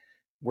 right?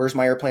 Where's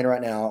my airplane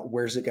right now?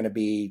 Where's it going to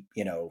be,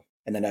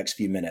 in the next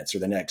few minutes or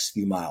the next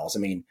few miles? I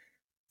mean,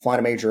 flying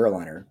a major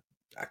airliner,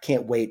 I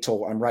can't wait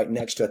till I'm right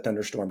next to a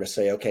thunderstorm to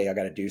say, okay, I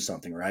got to do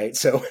something, right?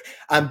 So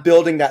I'm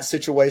building that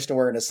situation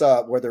awareness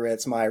up, whether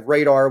it's my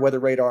weather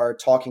radar,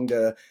 talking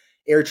to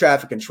air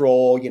traffic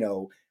control,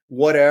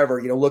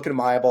 whatever, looking at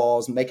my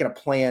eyeballs, making a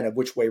plan of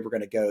which way we're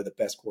going to go, the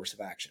best course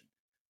of action.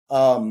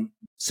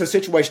 So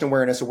situation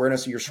awareness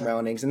of your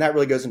surroundings, and that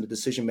really goes into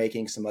decision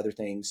making, some other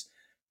things.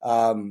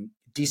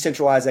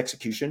 Decentralized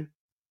execution,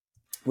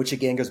 which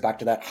again goes back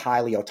to that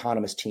highly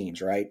autonomous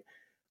teams, right?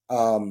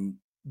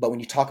 But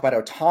when you talk about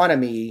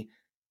autonomy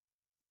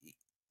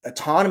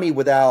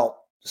without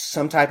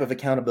some type of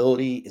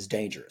accountability is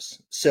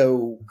dangerous.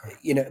 So,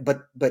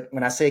 but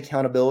when I say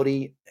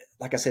accountability,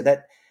 like I said,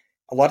 that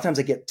a lot of times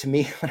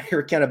when I hear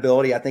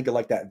accountability, I think of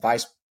like that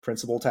vice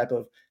principal type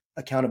of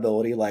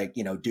accountability, like,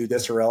 do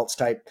this or else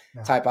type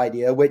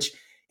idea, which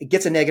it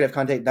gets a negative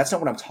connotation. That's not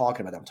what I'm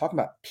talking about. I'm talking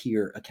about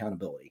peer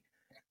accountability.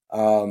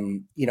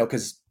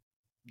 Because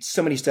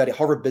so many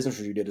Harvard Business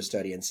Review did a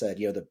study and said,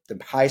 the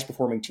highest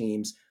performing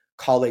teams,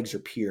 colleagues or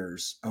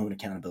peers own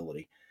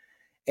accountability.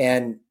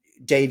 And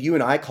Dave, you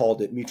and I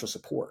called it mutual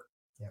support,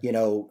 in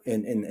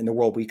the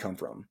world we come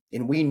from.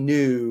 And we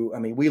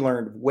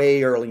learned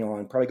way early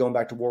on, probably going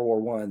back to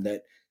World War I,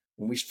 that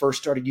when we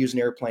first started using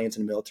airplanes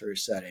in a military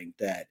setting,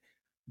 that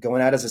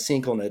going out as a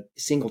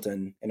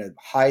singleton in a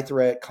high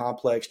threat,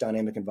 complex,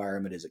 dynamic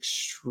environment is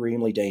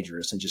extremely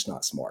dangerous and just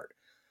not smart.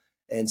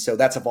 And so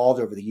that's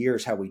evolved over the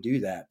years, how we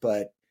do that.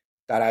 But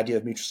that idea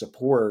of mutual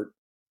support,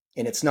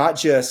 and it's not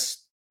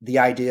just the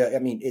idea,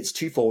 it's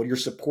twofold. You're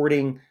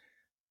supporting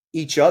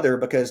each other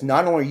because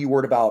not only are you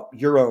worried about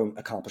your own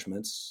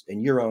accomplishments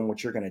and your own,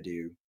 what you're going to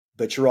do,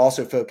 but you're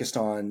also focused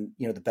on,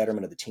 the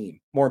betterment of the team.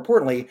 More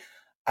importantly,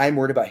 I'm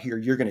worried about here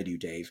you're going to do,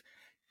 Dave.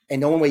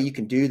 And the only way you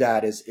can do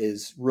that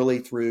is really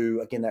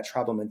through, again, that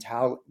tribal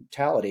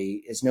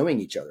mentality is knowing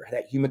each other,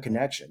 that human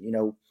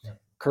connection.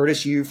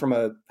 Curtis,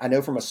 I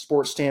know from a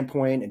sports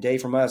standpoint, and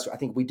Dave from us, I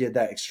think we did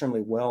that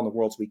extremely well in the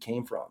worlds we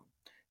came from.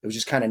 It was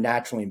just kind of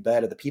naturally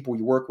embedded. The people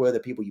you work with, the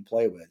people you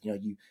play with,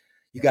 you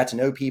got to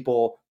know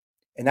people,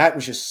 and that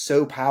was just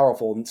so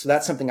powerful. And so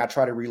that's something I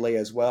try to relay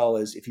as well,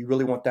 is if you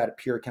really want that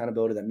pure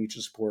accountability, that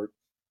mutual support,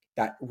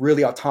 that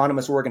really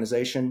autonomous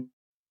organization,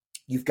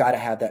 you've got to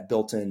have that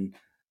built-in,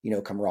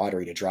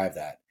 camaraderie to drive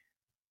that.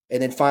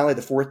 And then finally,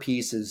 the fourth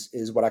piece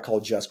is what I call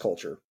just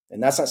culture.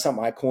 And that's not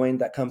something I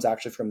coined. That comes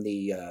actually from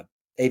the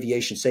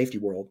aviation safety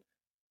world.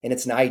 And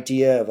it's an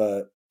idea of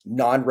a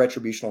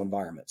non-retributional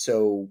environment.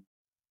 So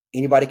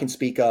anybody can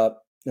speak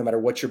up, no matter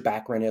what your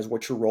background is,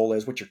 what your role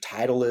is, what your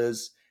title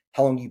is,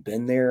 how long you've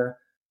been there.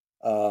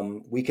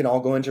 We can all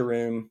go into a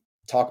room,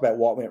 talk about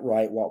what went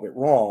right, what went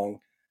wrong,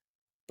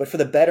 but for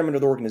the betterment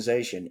of the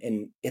organization.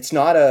 And it's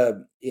not I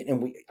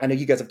know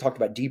you guys have talked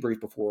about debrief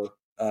before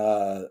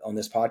on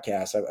this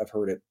podcast. I've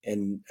heard it.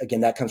 And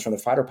again, that comes from the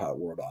fighter pilot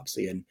world,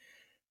 obviously. And,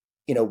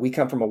 we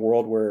come from a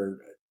world where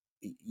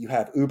you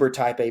have uber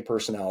type A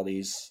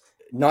personalities,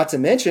 not to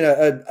mention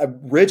a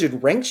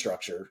rigid rank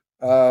structure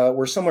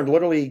where someone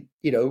literally,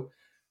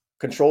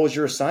 controls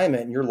your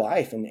assignment and your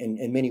life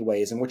in many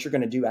ways and what you're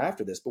going to do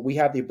after this. But we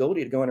have the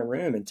ability to go in a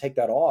room and take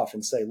that off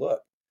and say, look,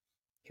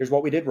 here's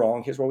what we did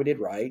wrong. Here's what we did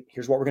right.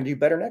 Here's what we're going to do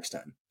better next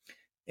time.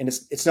 And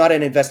it's not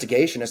an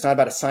investigation. It's not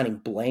about assigning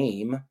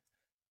blame,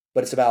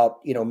 but it's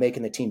about,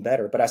 making the team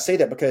better. But I say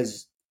that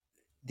because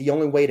the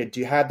only way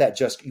you have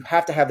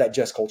to have that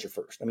just culture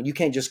first. You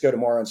can't just go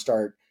tomorrow and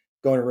start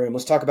going to a room.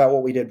 Let's talk about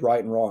what we did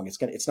right and wrong.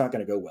 It's not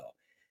going to go well.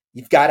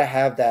 You've got to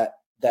have that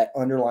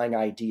underlying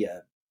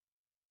idea.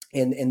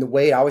 And the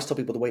way I always tell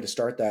people, the way to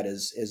start that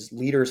is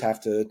leaders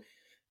have to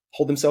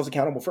hold themselves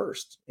accountable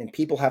first, and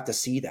people have to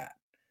see that.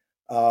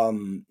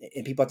 And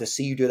people have to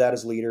see you do that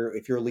as a leader.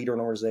 If you're a leader in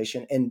an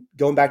organization, and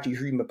going back to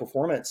your human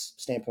performance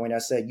standpoint, I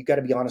said, you got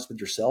to be honest with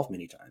yourself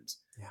many times.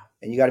 Yeah.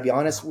 And you got to be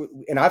honest.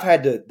 And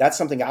that's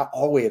something I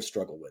always have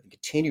struggled with and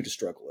continue to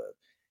struggle with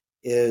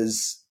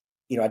is,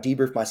 I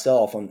debrief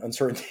myself on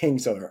certain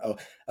things or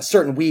a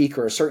certain week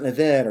or a certain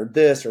event or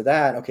this or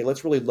that. Okay,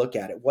 let's really look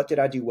at it. What did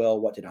I do well?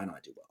 What did I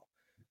not do well?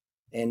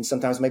 And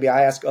sometimes maybe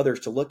I ask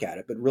others to look at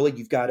it, but really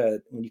you've got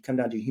to, when you come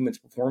down to a human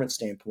performance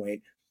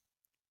standpoint,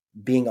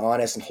 being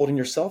honest and holding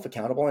yourself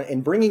accountable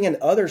and bringing in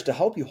others to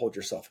help you hold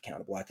yourself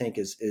accountable, I think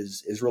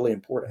is really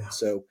important. Yeah.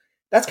 So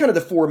that's kind of the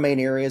four main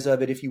areas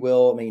of it, if you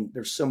will.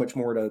 There's so much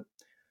more to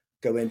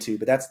go into,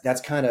 but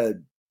that's kind of,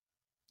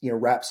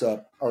 wraps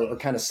up or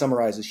kind of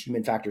summarizes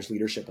human factors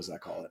leadership, as I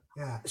call it.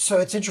 Yeah. So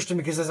it's interesting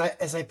because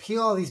as I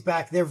peel all these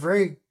back, they're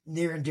very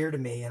near and dear to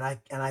me. And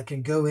I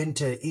can go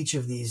into each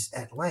of these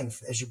at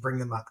length as you bring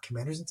them up.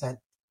 Commander's intent,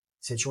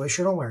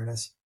 situational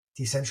awareness,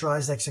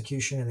 decentralized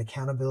execution and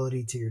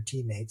accountability to your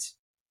teammates,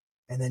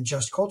 and then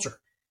just culture.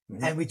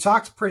 Mm-hmm. And we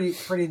talked pretty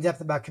in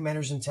depth about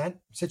commander's intent,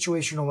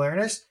 situational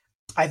awareness.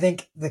 I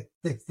think the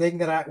thing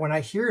that when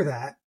I hear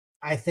that,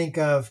 I think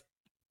of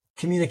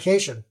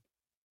communication.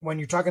 When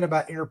you're talking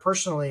about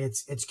interpersonally,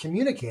 it's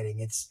communicating.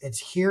 It's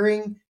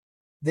hearing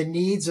the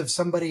needs of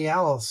somebody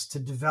else to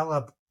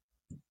develop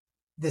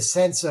the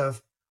sense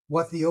of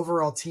what the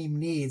overall team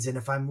needs. And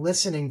if I'm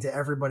listening to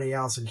everybody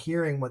else and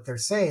hearing what they're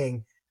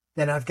saying,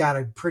 then I've got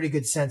a pretty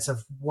good sense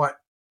of what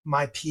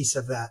my piece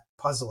of that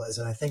puzzle is.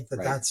 And I think that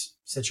Right. that's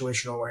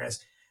situational awareness.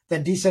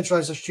 Then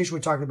decentralized execution,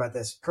 we talked about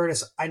this.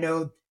 Curtis, I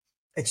know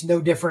it's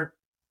no different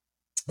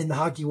in the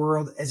hockey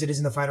world as it is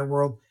in the fighter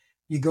world.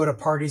 You go to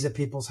parties at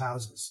people's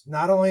houses.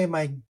 Not only am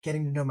I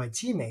getting to know my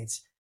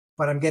teammates,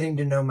 but I'm getting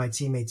to know my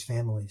teammates'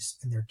 families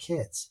and their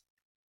kids.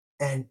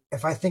 And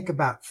if I think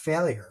about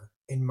failure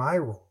in my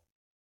role,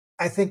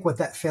 I think what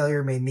that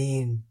failure may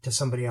mean to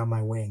somebody on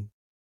my wing.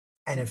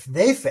 And if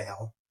they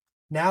fail,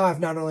 now I've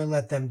not only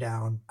let them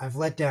down, I've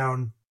let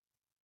down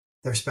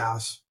their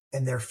spouse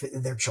and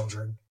their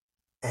children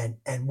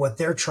and what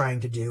they're trying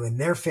to do and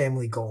their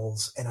family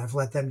goals, and I've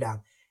let them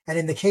down. And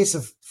in the case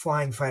of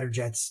flying fighter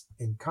jets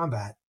in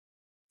combat,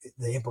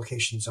 the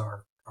implications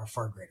are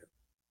far greater.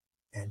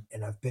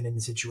 And I've been in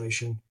a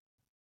situation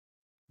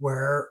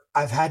where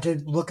I've had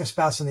to look a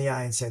spouse in the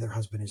eye and say their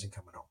husband isn't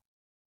coming home.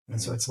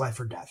 And so it's life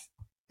or death.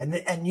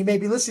 And you may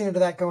be listening to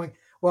that going,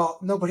 well,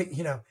 nobody,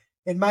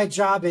 in my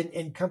job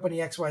in company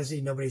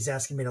XYZ, nobody's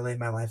asking me to lay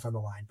my life on the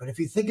line. But if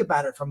you think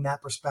about it from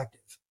that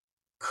perspective,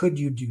 could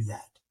you do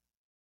that?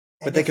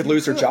 But And they if could you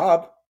lose their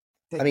job.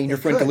 I mean, your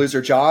friend could lose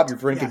their job. Your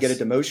friend could get a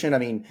Yes. demotion. I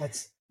mean,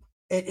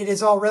 it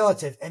is all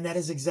relative, and that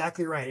is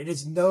exactly right. It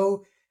is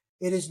no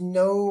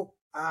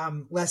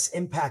less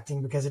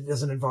impacting because it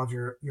doesn't involve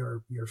your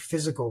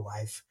physical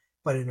life,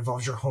 but it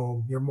involves your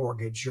home, your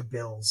mortgage, your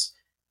bills,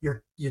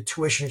 your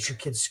tuition at your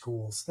kids'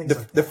 schools, things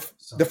like that.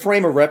 So the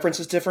frame of reference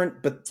is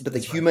different, but the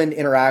that's right. human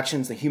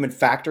interactions, the human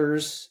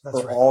factors That's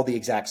are right. all the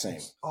exact same.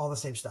 It's all the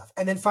same stuff.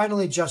 And then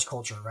finally, just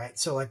culture, right?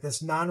 So like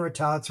this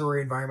non-retaliatory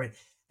environment,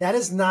 that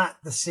is not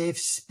the safe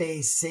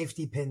space,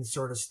 safety pin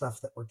sort of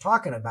stuff that we're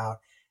talking about.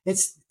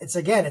 It's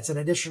again, it's an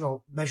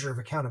additional measure of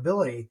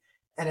accountability,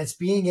 and it's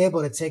being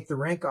able to take the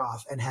rank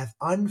off and have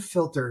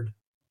unfiltered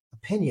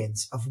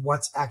opinions of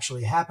what's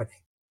actually happening.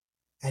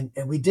 And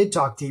we did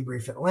talk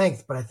debrief at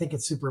length, but I think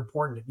it's super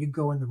important that you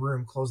go in the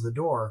room, close the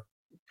door,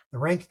 the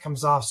rank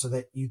comes off so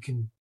that you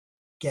can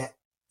get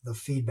the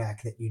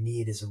feedback that you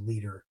need as a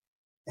leader.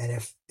 And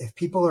if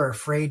people are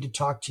afraid to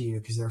talk to you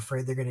because they're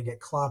afraid they're going to get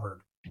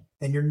clobbered,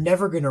 then you're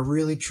never going to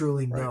really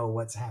truly know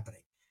what's happening.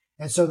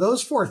 And so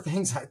those four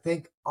things I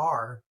think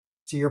are,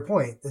 to your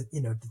point, that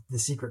the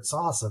secret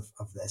sauce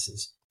of this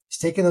is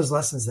taking those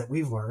lessons that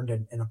we've learned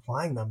and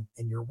applying them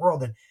in your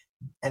world.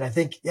 And I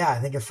think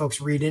if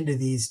folks read into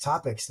these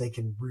topics, they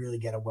can really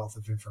get a wealth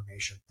of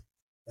information.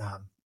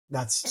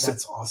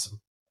 That's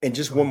awesome. And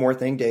just one more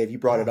thing, Dave, you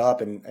brought it up,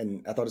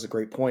 and I thought it was a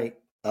great point,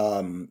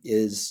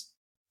 is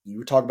you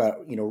were talking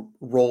about,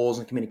 roles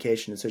and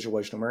communication and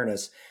situational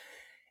awareness.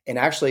 And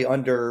actually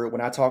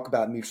when I talk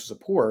about mutual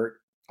support,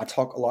 a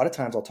lot of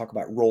times I'll talk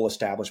about role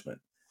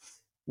establishment,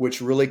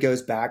 which really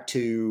goes back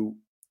to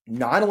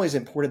not only is it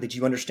important that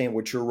you understand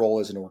what your role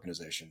is in an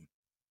organization,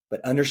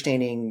 but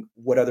understanding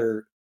what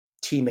other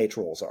teammates'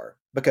 roles are.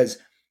 Because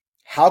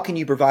how can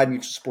you provide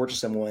mutual support to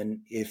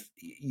someone if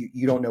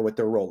you don't know what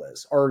their role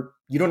is, or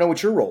you don't know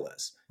what your role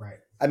is? Right.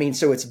 I mean,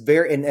 so it's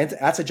and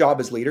that's a job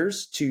as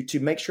leaders to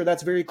make sure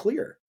that's very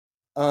clear.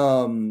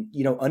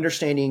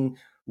 Understanding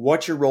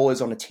what your role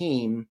is on a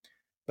team,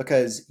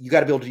 because you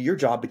got to be able to do your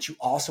job, but you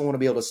also want to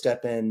be able to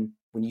step in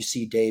when you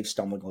see Dave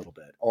stumbling a little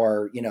bit,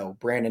 or,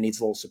 Brandon needs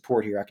a little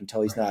support here. I can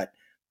tell he's not,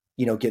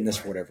 getting this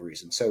for whatever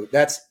reason. So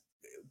that's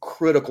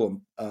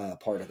critical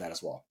part of that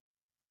as well.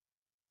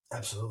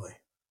 Absolutely.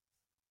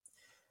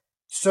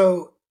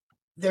 So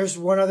there's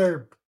one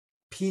other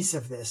piece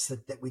of this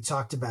that we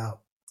talked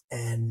about.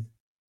 And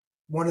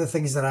one of the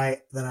things that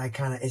I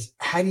kind of is,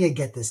 how do you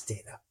get this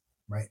data,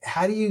 right?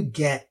 How do you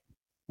get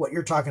what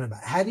you're talking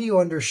about? How do you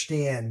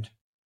understand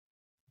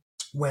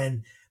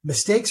when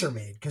mistakes are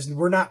made? Because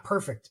we're not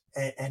perfect,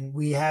 and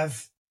we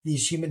have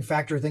these human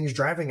factor things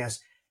driving us.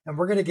 And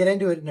we're going to get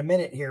into it in a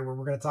minute here, where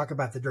we're going to talk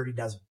about the dirty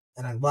dozen.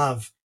 And I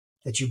love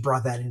that you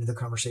brought that into the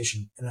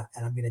conversation. And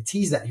I'm going to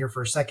tease that here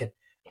for a second.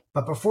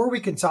 But before we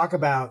can talk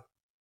about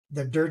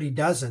the dirty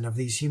dozen of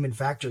these human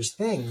factors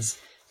things,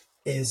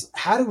 is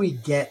how do we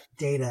get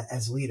data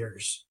as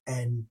leaders?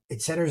 And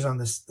it centers on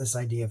this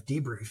idea of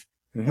debrief.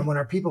 Mm-hmm. And when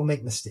our people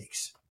make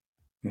mistakes,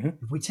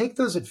 if we take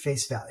those at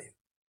face value,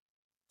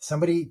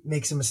 somebody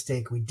makes a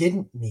mistake, we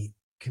didn't meet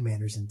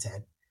commander's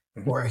intent,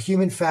 or a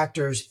human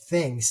factors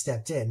thing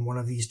stepped in, one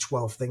of these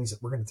 12 things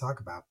that we're going to talk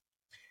about.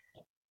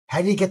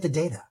 How do you get the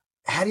data?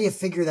 How do you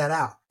figure that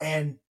out?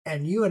 And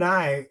you and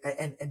I,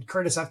 and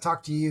Curtis, I've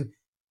talked to you.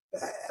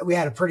 We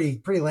had a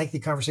pretty lengthy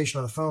conversation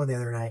on the phone the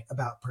other night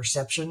about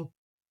perception,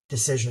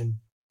 decision,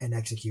 and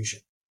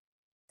execution.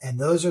 And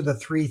those are the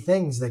three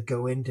things that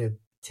go into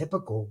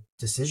typical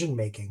decision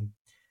making.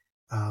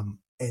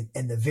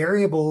 And the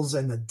variables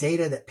and the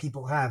data that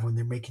people have when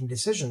they're making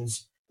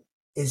decisions,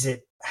 is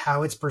it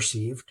how it's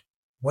perceived?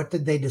 What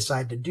did they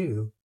decide to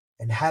do?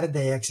 and how did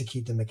they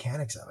execute the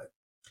mechanics of it?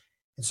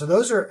 And so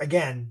those are,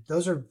 again,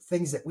 those are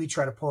things that we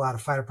try to pull out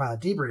of fighter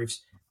pilot debriefs.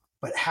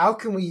 But how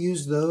can we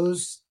use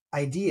those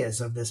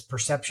ideas of this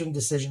perception,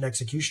 decision,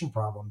 execution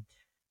problem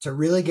to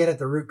really get at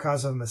the root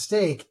cause of a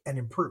mistake and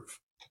improve?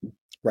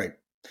 Right.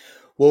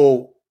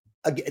 Well,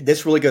 again,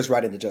 this really goes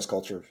right into just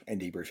culture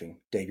and debriefing.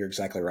 Dave, you're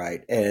exactly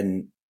right.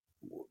 And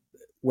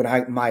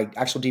when my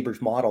actual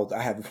debrief model,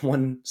 I have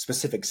one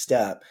specific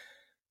step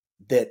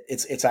that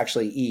it's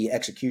actually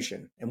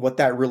execution. And what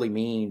that really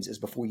means is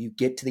before you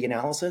get to the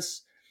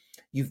analysis,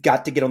 you've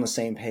got to get on the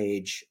same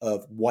page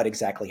of what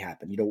exactly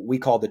happened. We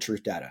call the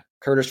truth data.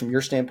 Curtis, from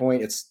your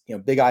standpoint, it's,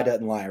 big eye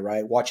doesn't lie,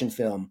 right? Watching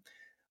film.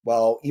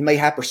 Well, you may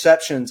have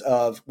perceptions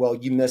of, well,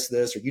 you missed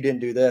this or you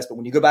didn't do this. But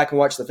when you go back and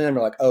watch the film,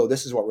 you're like, oh,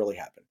 this is what really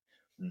happened.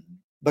 Mm-hmm.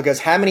 Because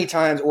how many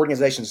times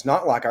organizations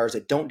not like ours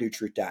that don't do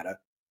truth data,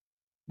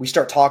 we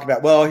start talking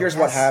about, well, here's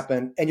what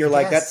happened. And you're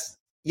like,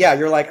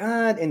 you're like,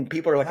 and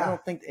people are like, I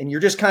don't think, and you're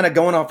just kind of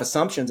going off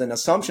assumptions, and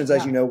assumptions,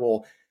 as you know,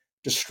 will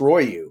destroy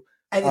you.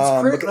 And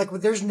it's critical. Like,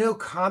 there's no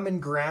common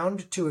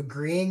ground to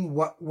agreeing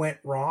what went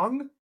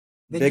wrong.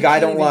 Big eye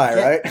don't lie,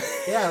 right?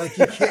 Yeah, like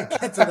you can't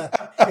get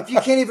to if you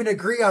can't even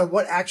agree on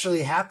what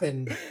actually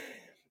happened.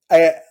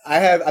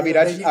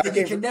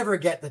 You can never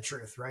get the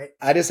truth, right?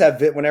 I just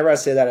have, whenever I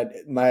say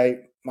that, my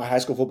high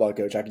school football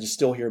coach, I can just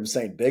still hear him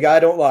saying, big eye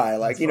don't lie.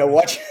 Like,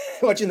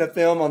 watching the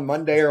film on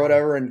Monday or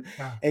whatever and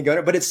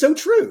going, but it's so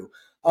true.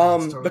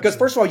 Because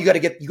first of all, you got to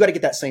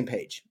get that same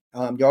page.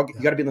 You got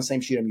to be on the same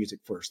sheet of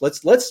music first.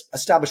 Let's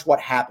establish what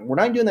happened. We're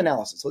not doing the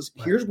analysis.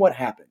 Here's what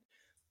happened.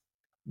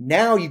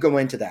 Now you go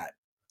into that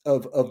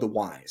of the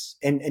whys.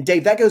 And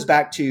Dave, that goes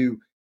back to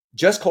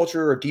just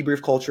culture or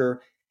debrief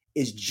culture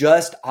is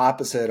just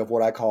opposite of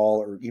what I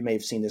call, or you may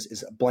have seen this,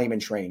 is blame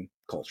and train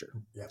culture.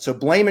 Yeah. So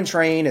blame and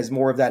train is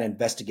more of that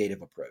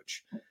investigative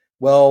approach.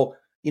 Well,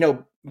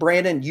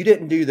 Brandon, you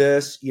didn't do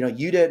this.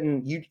 You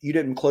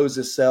didn't close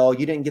this cell.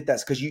 You didn't get that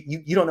because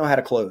you don't know how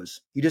to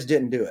close. You just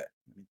didn't do it.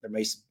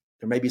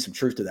 There may be some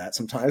truth to that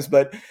sometimes,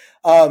 but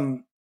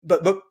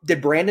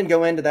did Brandon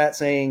go into that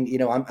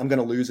saying, I'm going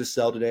to lose this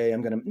cell today?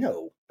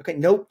 No. Okay.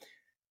 Nope.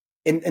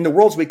 In the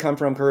worlds we come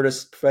from,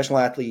 Curtis, professional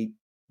athlete,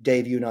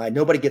 Dave, you and I,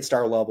 nobody gets to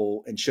our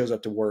level and shows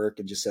up to work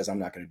and just says, I'm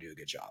not going to do a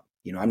good job.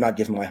 I'm not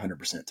giving my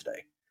 100%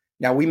 today.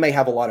 Now, we may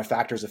have a lot of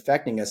factors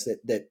affecting us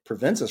that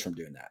prevents us from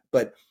doing that,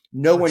 but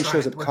no one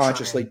shows up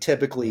consciously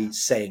typically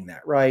saying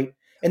that, right?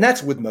 And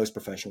that's with most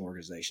professional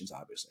organizations,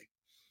 obviously.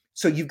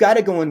 So you've got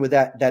to go in with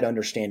that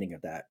understanding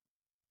of that.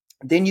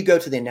 Then you go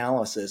to the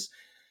analysis.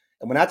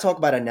 And when I talk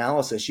about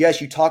analysis,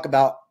 yes, you talk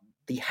about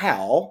the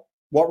how,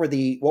 what were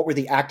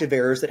the active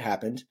errors that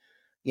happened,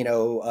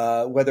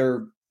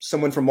 whether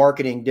someone from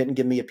marketing didn't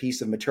give me a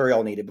piece of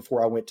material I needed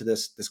before I went to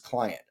this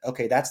client.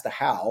 Okay, that's the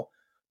how.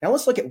 Now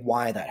let's look at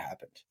why that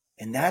happened.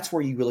 And that's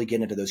where you really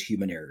get into those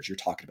human errors you're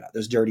talking about,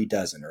 those dirty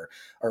dozen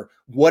or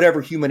whatever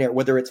human error,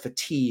 whether it's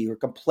fatigue or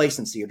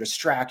complacency or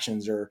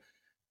distractions or,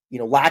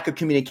 lack of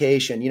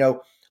communication,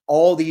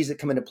 all these that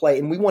come into play.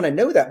 And we want to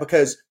know that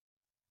because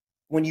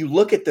when you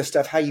look at this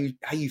stuff, how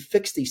you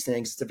fix these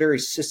things, it's a very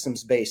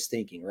systems-based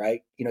thinking,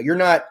 right?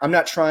 I'm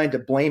not trying to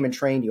blame and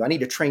train you. I need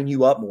to train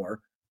you up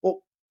more.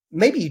 Well,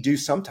 maybe you do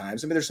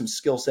sometimes. There's some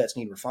skill sets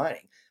need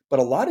refining, but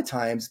a lot of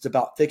times it's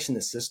about fixing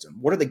the system.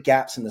 What are the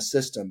gaps in the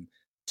system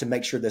to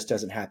make sure this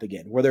doesn't happen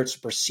again, whether it's a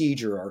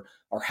procedure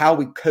or how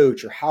we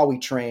coach or how we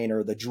train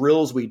or the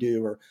drills we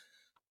do or,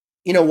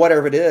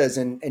 whatever it is.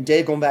 And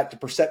Dave, going back to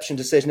perception,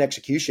 decision,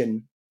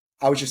 execution,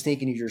 I was just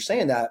thinking, as you're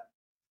saying that,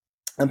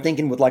 I'm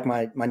thinking with like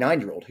my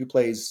 9-year-old who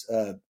plays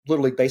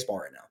Little League baseball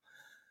right now.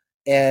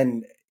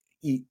 And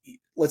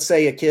let's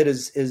say a kid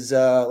is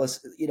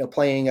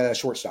playing a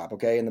shortstop.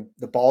 Okay. And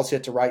the ball's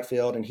hit to right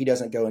field and he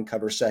doesn't go and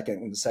cover second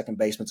when the second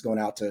baseman's going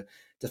out to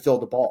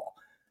field the ball.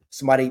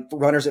 Somebody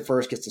runners at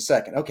first gets to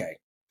second. Okay.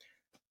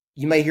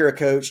 You may hear a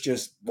coach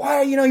just,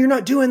 why, you're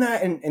not doing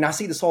that. And I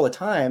see this all the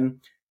time.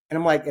 And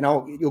I'm like,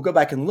 you'll go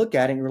back and look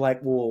at it and you're like,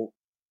 well,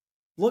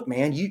 look,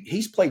 man,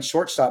 he's played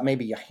shortstop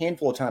maybe a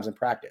handful of times in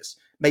practice,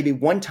 maybe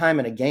one time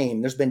in a game.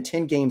 There's been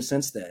 10 games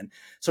since then.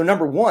 So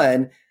number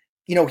one,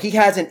 he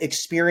hasn't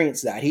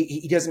experienced that.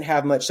 He doesn't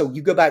have much. So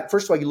you go back,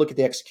 first of all, you look at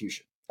the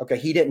execution. Okay.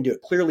 He didn't do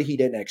it. Clearly he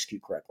didn't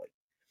execute correctly.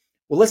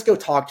 Well, let's go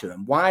talk to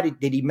him. Why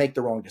did he make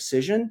the wrong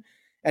decision?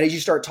 And as you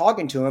start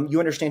talking to him, you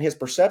understand his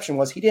perception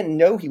was he didn't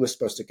know he was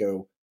supposed to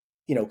go,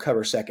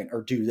 cover second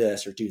or do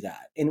this or do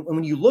that. And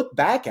when you look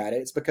back at it,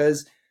 it's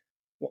because,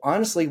 well,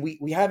 honestly,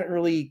 we haven't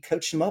really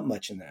coached him up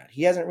much in that.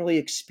 He hasn't really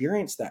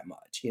experienced that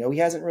much. He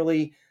hasn't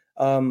really,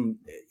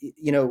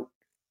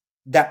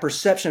 that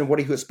perception of what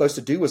he was supposed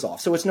to do was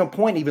off. So it's no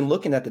point even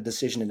looking at the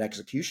decision and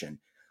execution.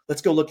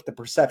 Let's go look at the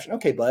perception.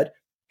 Okay, bud,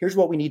 here's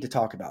what we need to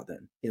talk about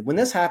then. When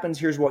this happens,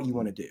 here's what you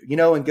want to do,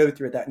 and go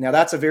through that. Now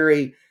that's a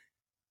very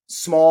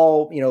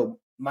small,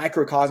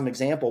 microcosm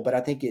example, but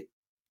I think it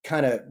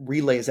kind of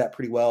relays that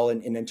pretty well.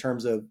 And in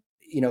terms of,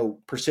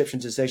 perception,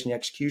 decision,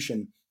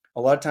 execution,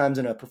 a lot of times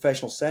in a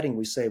professional setting,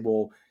 we say,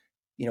 well,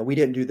 we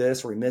didn't do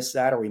this or we missed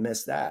that or we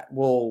missed that.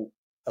 Well,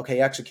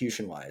 okay,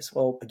 execution wise.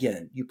 Well,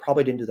 again, you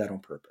probably didn't do that on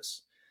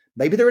purpose.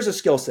 Maybe there is a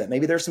skill set.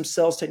 Maybe there's some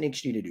sales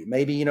techniques you need to do.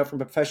 Maybe,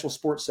 from a professional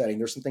sports setting,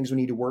 there's some things we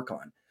need to work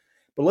on.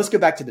 But let's go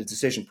back to the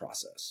decision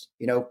process.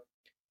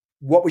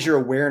 What was your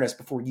awareness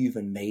before you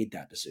even made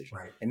that decision?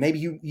 Right. And maybe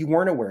you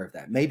weren't aware of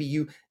that. Maybe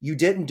you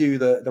didn't do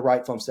the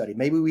right film study.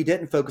 Maybe we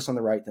didn't focus on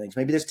the right things.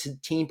 Maybe this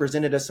team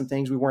presented us some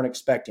things we weren't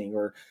expecting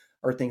or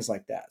things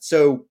like that.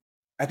 So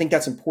I think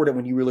that's important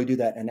when you really do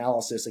that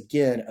analysis,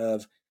 again,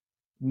 of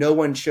no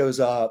one shows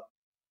up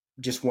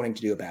just wanting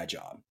to do a bad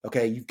job.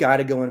 Okay. You've got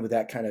to go in with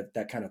that kind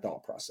of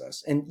thought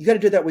process. And you got to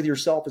do that with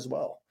yourself as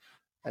well.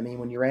 I mean,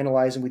 when you're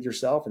analyzing with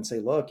yourself and say,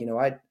 look,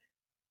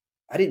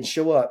 I didn't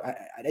show up.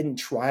 I didn't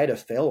try to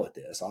fail at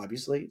this,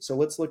 obviously. So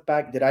let's look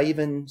back. Did I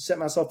even set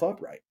myself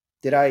up right?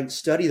 Did I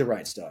study the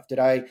right stuff? Did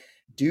I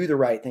do the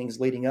right things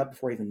leading up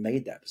before I even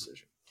made that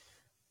decision?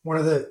 One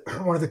of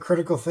the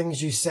critical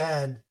things you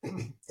said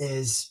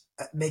is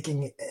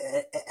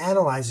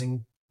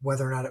analyzing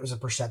whether or not it was a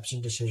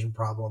perception decision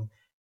problem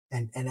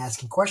and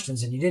asking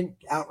questions. And you didn't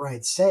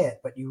outright say it,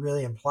 but you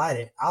really implied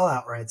it. I'll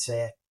outright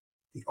say it.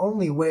 The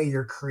only way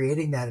you're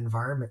creating that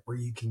environment where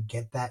you can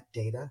get that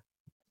data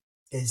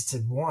is to,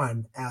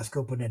 one, ask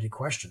open-ended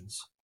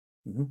questions.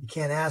 Mm-hmm. You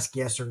can't ask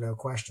yes or no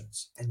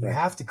questions. And you Right.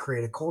 have to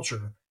create a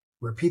culture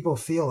where people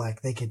feel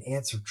like they can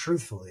answer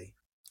truthfully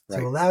Right.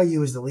 to allow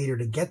you as the leader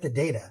to get the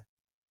data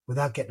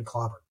without getting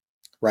clobbered.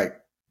 Right.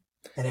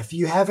 And if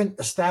you haven't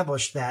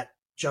established that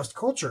just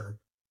culture,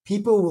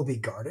 people will be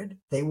guarded.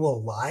 They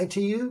will lie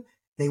to you.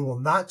 They will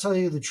not tell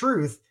you the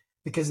truth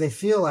because they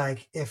feel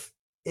like if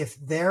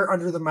they're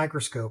under the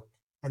microscope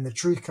and the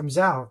truth comes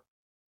out,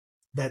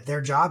 that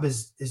their job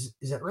is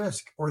at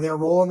risk or their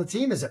role on the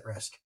team is at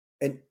risk.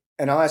 And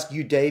I'll ask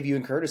you, Dave, you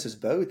and Curtis as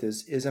both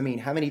is, I mean,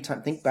 how many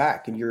times, think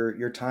back in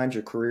your times,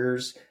 your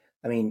careers.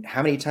 I mean,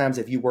 how many times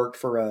have you worked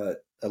for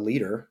a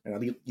leader, and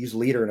I'll use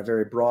leader in a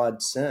very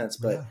broad sense,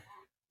 but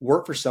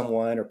worked for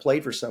someone or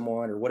played for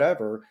someone or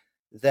whatever,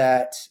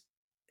 that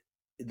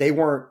they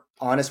weren't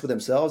honest with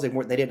themselves. They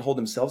didn't hold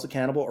themselves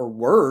accountable, or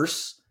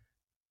worse,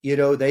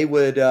 they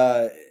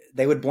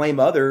would blame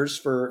others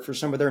for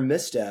some of their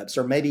missteps,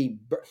 or maybe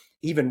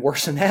even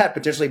worse than that,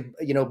 potentially,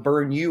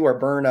 burn you or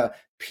burn a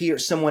peer,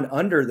 someone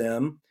under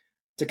them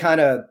to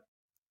kind of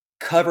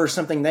cover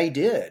something they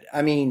did.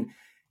 I mean,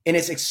 and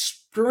it's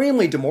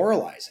extremely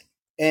demoralizing.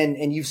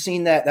 And you've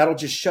seen that'll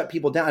just shut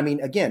people down. I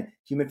mean, again,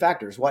 human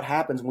factors, what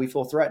happens when we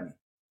feel threatened?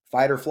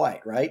 Fight or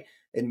flight, right?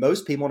 And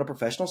most people in a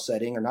professional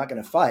setting are not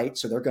going to fight.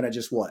 So they're going to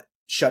just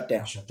shut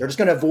down. They're just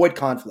going to avoid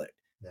conflict.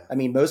 Yeah. I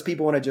mean, most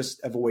people want to just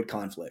avoid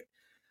conflict.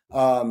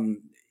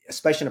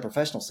 Especially in a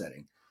professional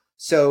setting.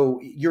 So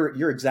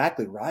you're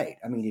exactly right.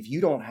 I mean, if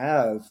you don't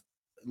have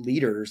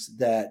leaders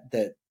that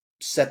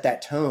set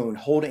that tone,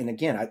 hold it, and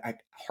again, I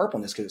harp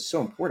on this because it's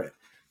so important,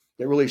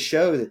 that really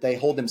show that they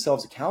hold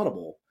themselves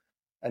accountable.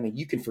 I mean,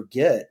 you can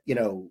forget,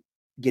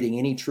 getting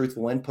any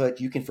truthful input.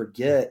 You can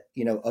forget,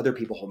 other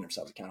people holding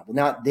themselves accountable.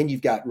 Now, then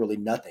you've got really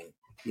nothing,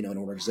 an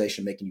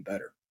organization making you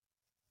better.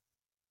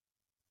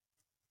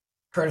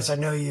 Curtis, I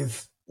know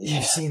you've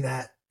seen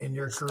that in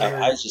your career.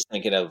 I was just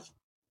thinking of,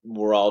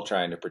 we're all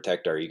trying to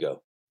protect our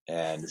ego,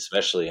 and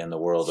especially in the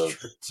world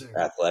of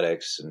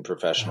athletics and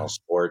professional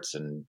sports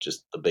and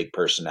just the big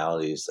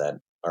personalities that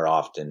are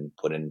often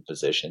put in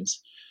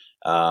positions.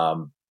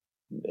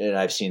 And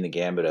I've seen the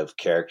gambit of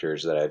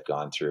characters that I've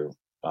gone through.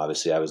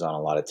 Obviously, I was on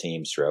a lot of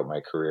teams throughout my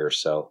career,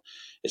 so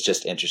it's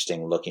just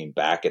interesting looking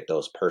back at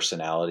those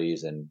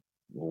personalities, and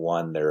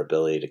one, their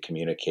ability to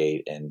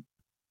communicate, and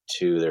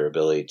two, their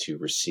ability to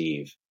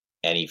receive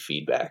any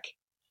feedback.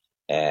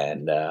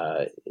 And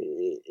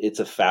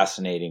it's a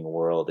fascinating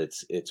world.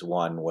 It's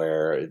one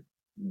where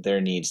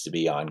there needs to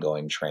be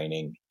ongoing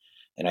training,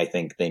 and I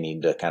think they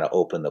need to kind of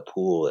open the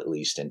pool, at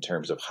least in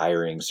terms of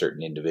hiring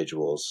certain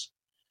individuals,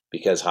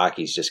 because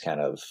hockey's just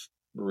kind of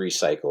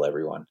recycle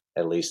everyone.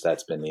 At least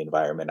that's been the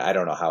environment. I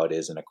don't know how it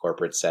is in a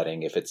corporate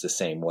setting, if it's the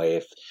same way,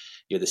 if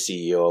you're the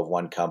CEO of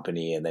one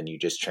company and then you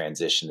just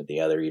transition to the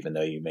other, even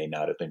though you may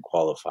not have been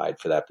qualified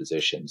for that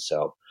position.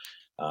 So,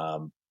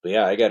 but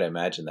yeah, I got to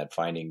imagine that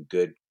finding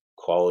good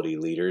quality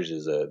leaders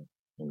is a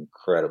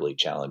incredibly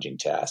challenging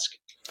task.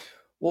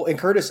 Well, and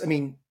Curtis, I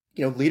mean,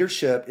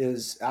 leadership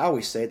is, I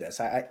always say this,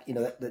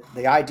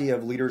 the idea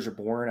of leaders are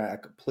born, I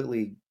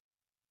completely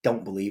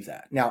don't believe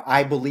that. Now,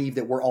 I believe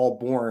that we're all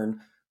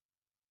born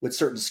with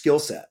certain skill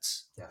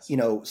sets. Yes.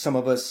 Some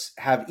of us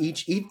have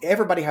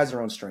everybody has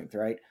their own strength,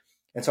 right?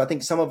 And so I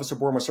think some of us are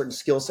born with a certain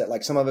skill set.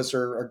 Like some of us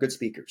are good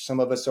speakers.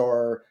 Some of us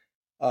are,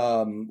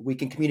 we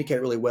can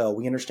communicate really well.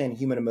 We understand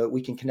human emotion.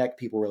 We can connect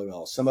people really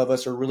well. Some of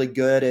us are really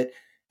good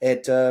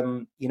at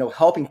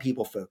helping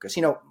people focus.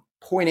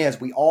 Point is,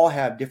 we all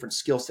have different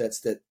skill sets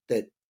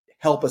that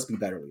help us be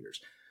better leaders,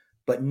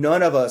 but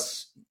none of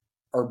us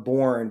are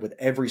born with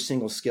every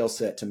single skill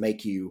set to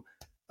make you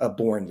a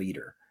born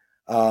leader.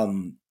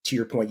 To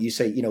your point, you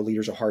say,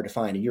 leaders are hard to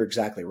find, and you're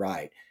exactly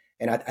right.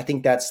 And I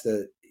think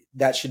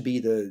that should be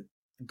the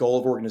goal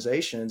of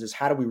organizations, is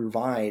how do we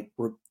refine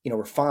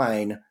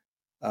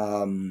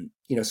some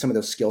of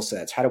those skill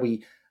sets? How do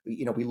we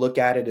look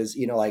at it as,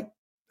 like,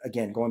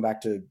 again, going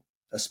back to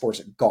a sports,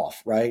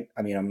 golf, right?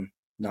 I mean, I'm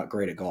not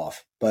great at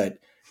golf, but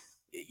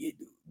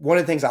one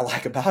of the things I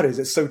like about it is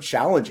it's so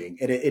challenging,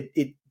 and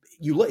it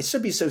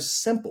should be so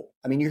simple.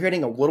 I mean, you're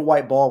hitting a little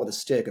white ball with a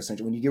stick,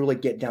 essentially, when you really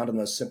get down to the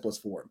most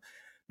simplest form.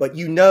 But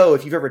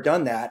if you've ever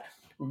done that,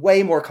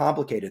 way more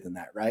complicated than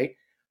that, right?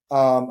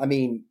 I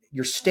mean,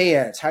 your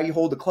stance, how you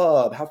hold the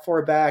club, how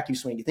far back you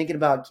swing, you're thinking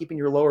about keeping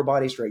your lower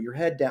body straight, your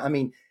head down. I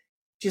mean,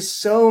 just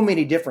so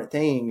many different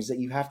things that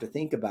you have to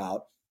think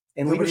about.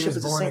 And Nobody leadership was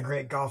is the born a same.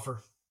 great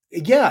golfer.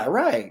 Yeah,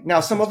 right.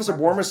 Now, some of us are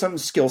born with Practice. some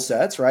skill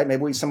sets, right?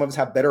 Maybe some of us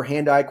have better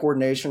hand-eye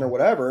coordination or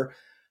whatever.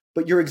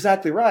 But you're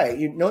exactly right.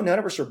 None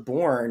of us are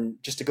born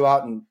just to go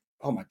out and,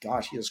 oh my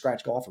gosh, he's a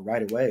scratch golfer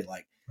right away.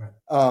 Like,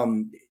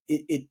 Right.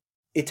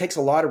 It takes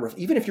a lot of,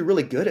 even if you're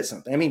really good at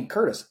something. I mean,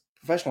 Curtis,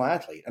 professional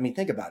athlete. I mean,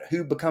 think about it.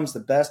 Who becomes the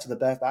best of the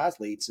best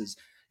athletes is,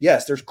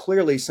 yes, there's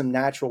clearly some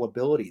natural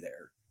ability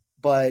there,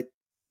 but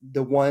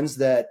the ones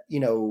that,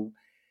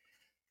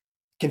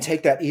 can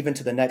take that even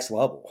to the next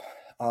level.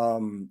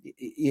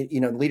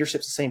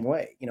 Leadership's the same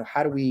way.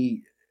 How do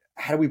we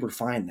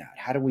refine that?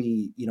 How do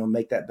we,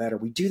 make that better?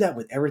 We do that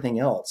with everything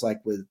else, like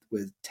with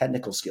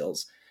technical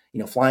skills,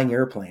 flying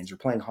airplanes or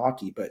playing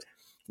hockey, but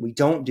we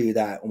don't do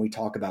that when we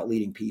talk about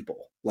leading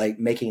people, like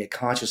making a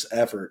conscious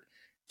effort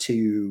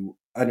to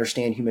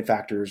understand human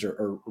factors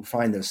or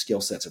refine those skill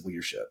sets of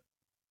leadership.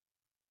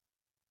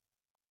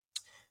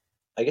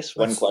 I guess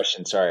one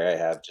question, sorry, I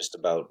have just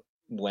about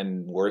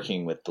when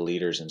working with the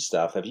leaders and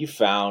stuff. Have you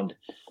found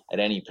at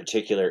any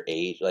particular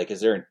age, like,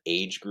 is there an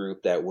age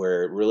group that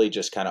where it really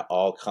just kind of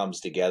all comes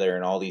together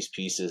and all these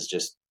pieces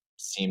just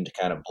seem to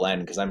kind of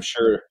blend? Because I'm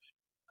sure,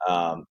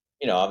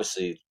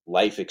 obviously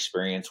life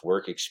experience,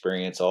 work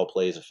experience all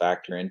plays a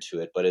factor into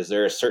it. But is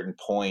there a certain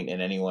point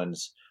in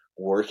anyone's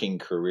working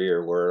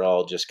career where it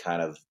all just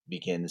kind of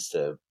begins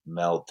to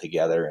meld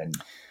together and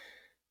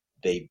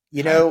they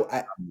kind of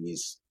become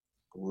these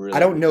really, I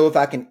don't know if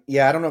I can,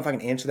 I don't know if I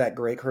can answer that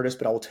great, Curtis,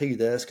 but I will tell you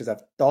this because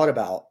I've thought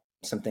about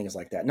some things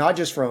like that, not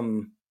just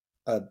from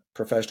a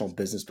professional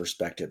business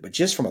perspective, but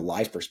just from a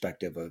life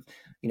perspective of,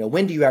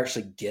 when do you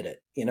actually get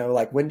it?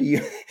 Like when do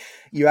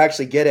you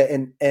actually get it?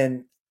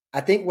 And I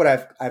think what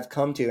I've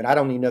come to, and I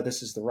don't even know if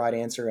this is the right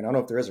answer, and I don't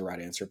know if there is a right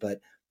answer, but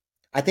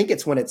I think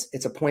it's when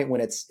it's a point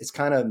when it's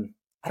kind of,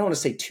 I don't want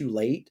to say too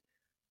late,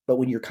 but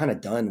when you're kind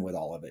of done with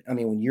all of it. I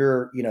mean, when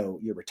you're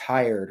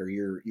retired or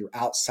you're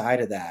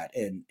outside of that,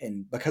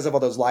 and because of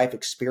all those life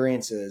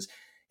experiences,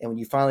 and when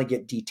you finally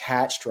get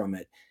detached from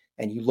it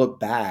and you look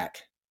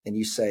back and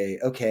you say,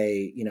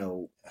 okay,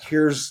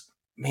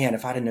 man,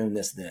 if I'd have known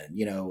this then,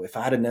 if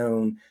I'd have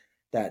known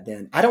that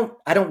then. I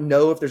don't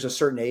know if there's a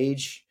certain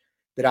age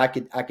that I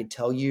could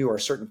tell you, or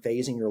a certain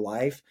phase in your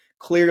life.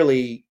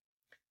 Clearly,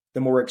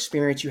 the more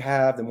experience you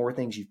have, the more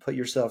things you've put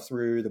yourself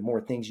through, the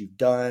more things you've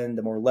done,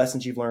 the more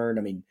lessons you've learned.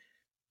 I mean,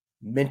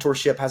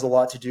 mentorship has a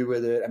lot to do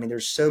with it. I mean,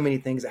 there's so many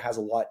things that has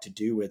a lot to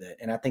do with it.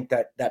 And I think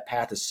that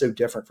path is so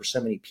different for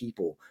so many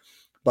people.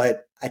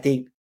 But I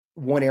think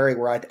one area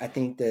where I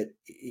think that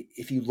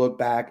if you look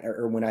back,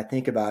 or when I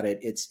think about it,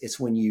 it's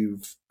when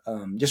you've,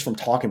 just from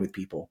talking with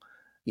people,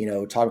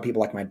 talking to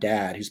people like my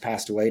dad, who's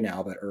passed away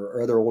now, but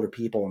or other older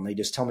people, and they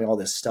just tell me all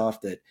this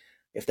stuff that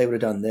if they would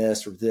have done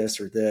this or this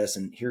or this,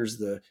 and here's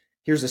the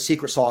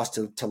secret sauce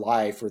to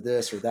life, or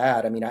this or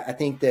that. I mean, I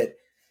think that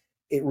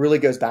it really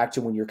goes back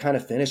to when you're kind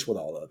of finished with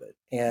all of it.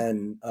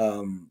 And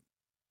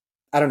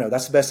I don't know,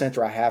 that's the best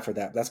answer I have for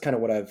that. But that's kind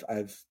of what I've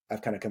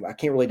kind of come. I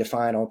can't really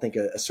define. I don't think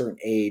a certain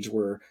age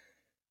where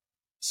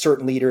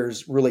certain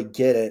leaders really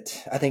get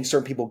it. I think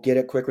certain people get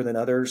it quicker than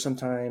others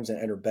sometimes,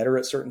 and are better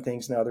at certain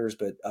things than others.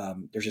 But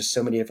there's just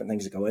so many different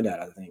things that go into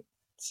that, I think.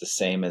 It's the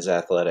same as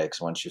athletics.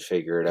 Once you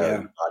figure it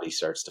out, your body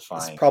starts to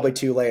find. It's probably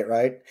too late,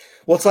 right?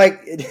 Well, it's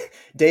like,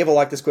 Dave will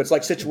like this quote. It's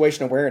like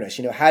situational awareness.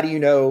 How do you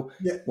know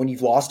when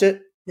you've lost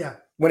it? Yeah.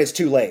 When it's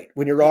too late,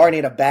 when you're already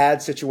in a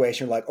bad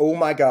situation, like, oh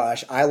my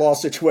gosh, I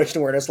lost situational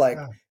awareness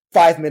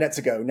 5 minutes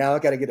ago. Now I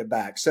got to get it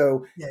back.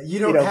 So you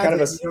don't have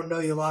it. You don't know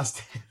you lost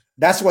it.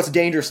 That's what's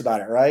dangerous about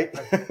it, right?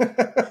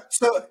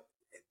 So,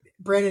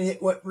 Brandon,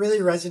 what really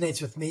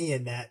resonates with me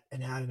in that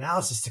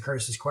analysis to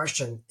Curtis's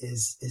question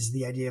is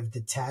the idea of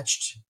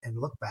detached and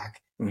look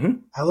back. Mm-hmm.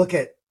 I look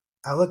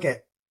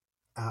at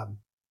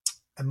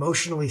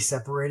emotionally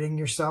separating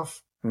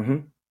yourself,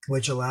 mm-hmm.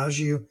 which allows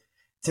you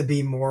to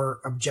be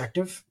more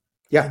objective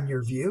in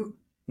your view.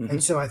 Mm-hmm.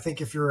 And so I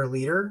think if you're a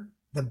leader,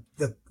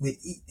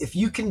 if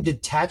you can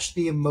detach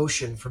the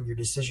emotion from your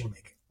decision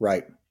making,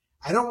 right?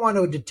 I don't want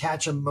to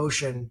detach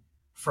emotion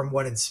from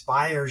what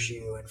inspires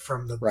you and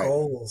from the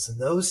goals and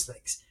those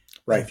things.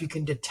 Right. But if you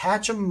can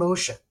detach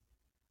emotion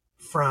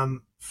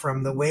from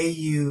the way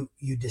you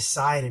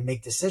decide and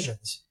make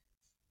decisions,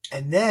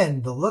 and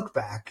then the look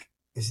back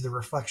is the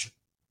reflection.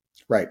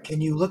 Right.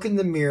 Can you look in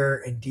the mirror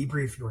and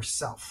debrief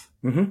yourself?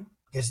 Mm-hmm.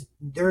 Because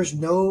there's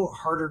no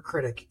harder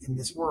critic in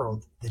this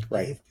world than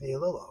Dave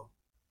Paolillo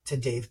to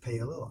Dave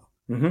Paolillo.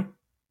 Mm-hmm.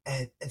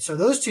 And so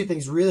those two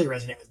things really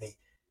resonate with me.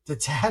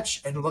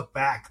 Detach and look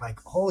back, like,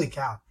 holy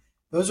cow.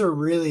 Those are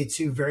really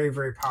two very,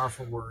 very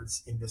powerful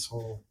words in this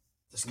whole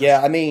discussion.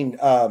 Yeah, I mean,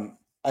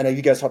 I know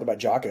you guys talked about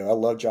Jocko. I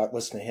love Jock.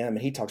 Listen to him,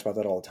 and he talks about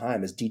that all the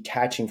time. Is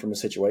detaching from a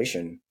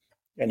situation,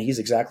 and he's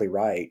exactly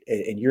right,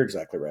 and you're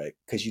exactly right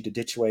because you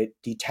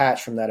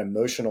detach from that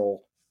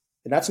emotional,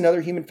 and that's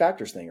another human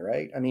factors thing,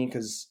 right? I mean,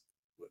 because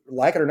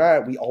like it or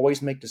not, we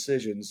always make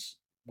decisions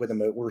with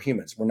we're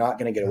humans. We're not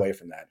going to get Yeah. away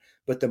from that.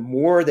 But the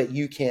more that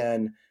you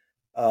can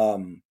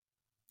um,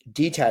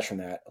 detach from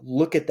that,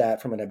 look at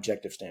that from an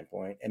objective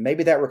standpoint, and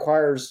maybe that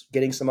requires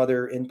getting some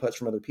other inputs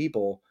from other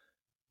people.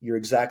 You're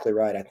exactly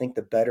right. I think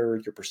the better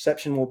your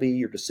perception will be,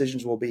 your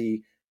decisions will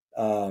be.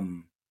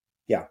 Um,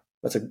 yeah,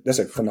 that's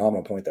a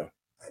phenomenal point, though.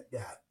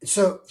 Yeah.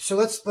 So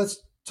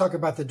let's talk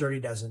about the Dirty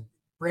Dozen.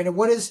 Brandon,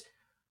 what is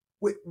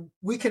we,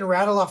 we can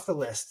rattle off the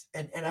list,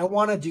 and I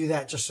want to do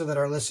that just so that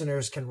our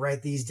listeners can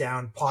write these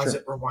down, pause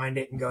Sure. it, rewind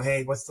it, and go,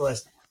 hey, what's the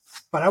list?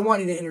 But I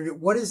want you to introduce,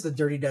 what does the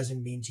Dirty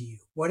Dozen mean to you?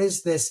 What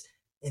is this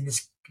in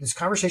this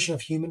conversation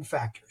of human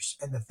factors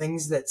and the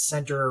things that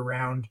center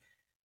around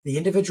the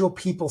individual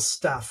people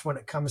stuff when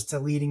it comes to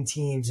leading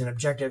teams and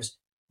objectives?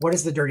 What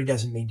does the Dirty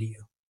Dozen mean to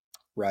you?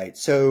 Right.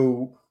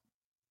 So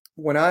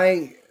when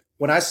I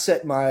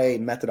set my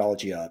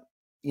methodology up,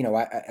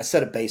 I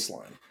set a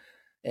baseline,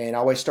 and I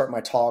always start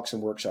my talks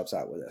and workshops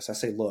out with this. I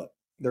say, look,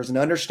 there's an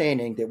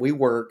understanding that we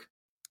work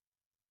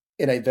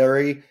in a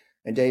very,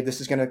 and Dave, this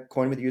is going to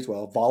coin with you as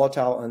well,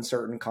 volatile,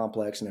 uncertain,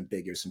 complex, and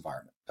ambiguous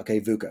environment. Okay,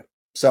 VUCA,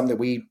 something that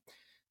we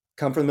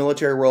come from the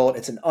military world.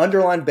 It's an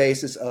underlying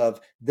basis of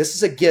this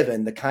is a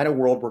given, the kind of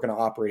world we're going to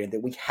operate in,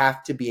 that we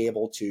have to be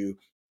able to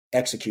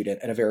execute it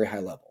at a very high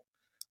level.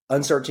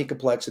 Uncertainty,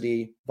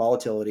 complexity,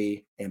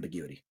 volatility,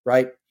 ambiguity,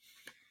 right?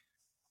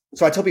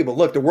 So I tell people,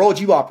 look, the world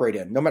you operate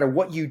in, no matter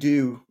what you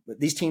do,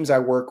 these teams I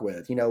work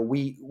with,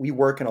 we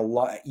work in a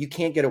lot. You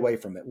can't get away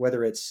from it.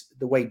 Whether it's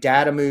the way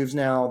data moves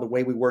now, the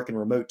way we work in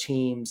remote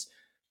teams,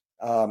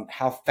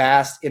 how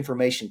fast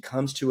information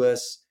comes to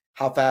us,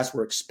 how fast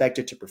we're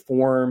expected to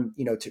perform,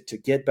 to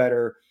get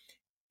better.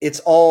 It's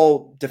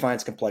all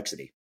defines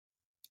complexity.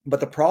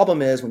 But the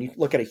problem is when you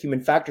look at a human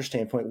factor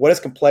standpoint, what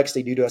does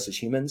complexity do to us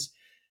as humans?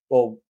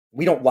 Well,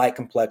 we don't like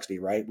complexity,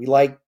 right? We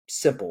like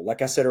simple.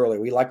 Like I said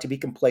earlier, we like to be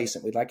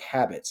complacent. We like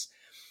habits.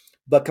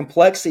 But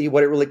complexity,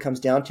 what it really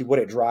comes down to, what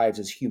it drives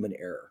is human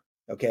error.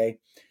 Okay.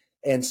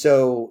 And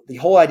so the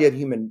whole idea of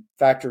human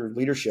factor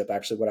leadership,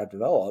 actually, what I've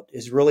developed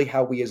is really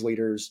how we as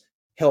leaders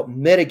help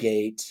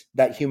mitigate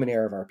that human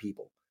error of our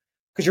people.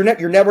 Because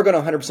you're never going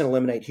to 100%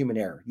 eliminate human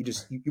error.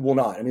 You will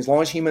not. I mean, as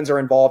long as humans are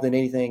involved in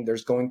anything,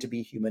 there's going to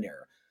be human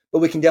error. But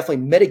we can definitely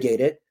mitigate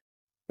it,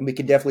 and we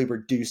can definitely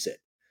reduce it.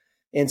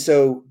 And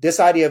so this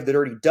idea of the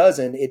Dirty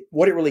Dozen,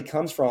 what it really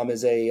comes from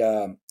is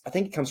I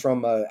think it comes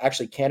from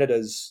actually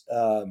Canada's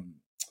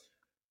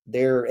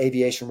their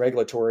aviation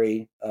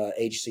regulatory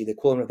agency, the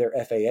equivalent of their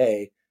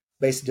FAA,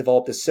 basically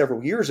developed this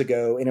several years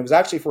ago, and it was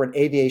actually for an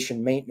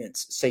aviation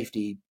maintenance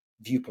safety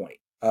viewpoint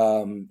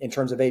in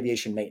terms of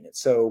aviation maintenance.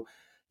 So,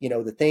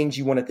 the things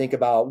you want to think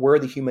about, where are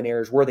the human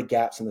errors, where are the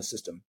gaps in the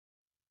system?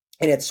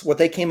 And it's what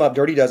they came up,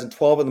 Dirty Dozen,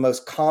 12 of the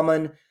most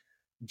common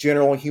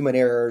general human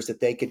errors that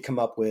they could come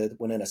up with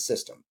when in a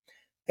system.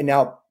 And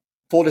now,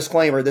 full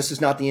disclaimer, this is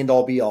not the end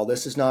all be all.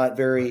 This is not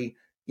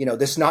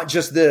this is not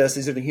just this.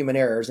 These are the human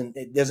errors. And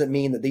it doesn't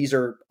mean that these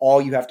are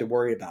all you have to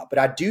worry about. But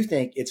I do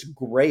think it's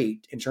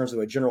great in terms of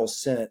a general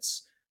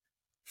sense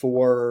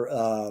for,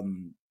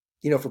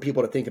 for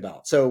people to think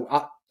about. So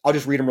I'll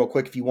just read them real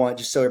quick if you want,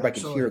 just so everybody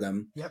Absolutely. can hear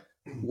them. Yep.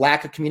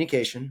 Lack of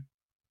communication,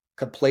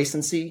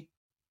 complacency,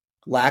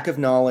 lack of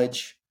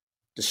knowledge,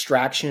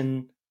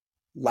 distraction,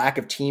 lack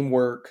of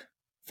teamwork,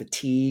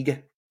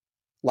 fatigue,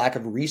 lack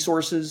of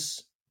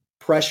resources,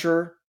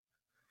 pressure,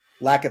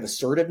 lack of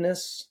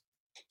assertiveness,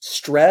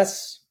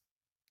 stress,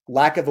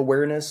 lack of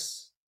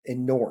awareness,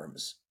 and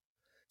norms.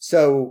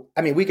 So,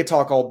 I mean, we could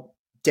talk all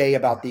day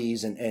about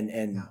these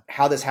and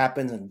how this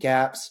happens and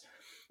gaps,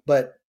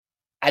 but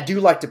I do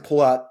like to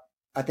pull out,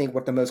 I think,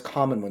 what the most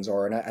common ones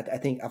are. And I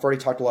think I've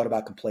already talked a lot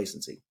about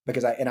complacency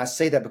because I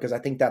say that because I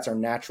think that's our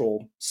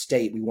natural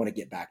state we want to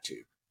get back to.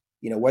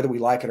 Whether we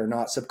like it or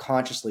not,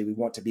 subconsciously, we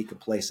want to be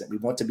complacent. We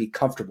want to be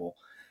comfortable.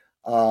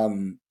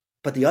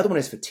 But the other one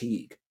is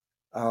fatigue,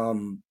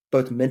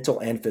 both mental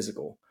and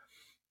physical.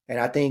 And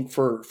I think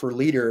for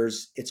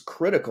leaders, it's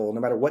critical,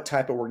 no matter what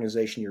type of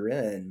organization you're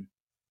in,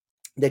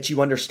 that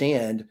you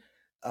understand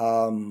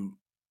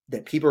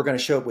that people are going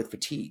to show up with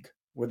fatigue,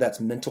 whether that's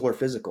mental or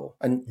physical.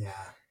 And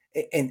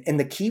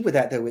the key with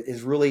that, though,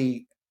 is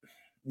really,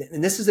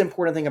 and this is the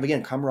important thing of,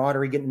 again,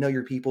 camaraderie, getting to know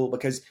your people,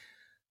 because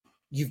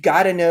you've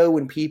got to know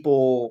when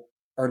people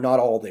are not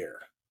all there.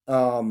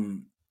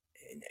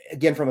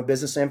 Again, from a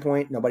business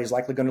standpoint, nobody's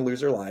likely going to lose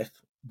their life.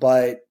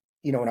 But,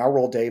 in our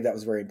world, Dave, that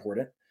was very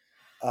important.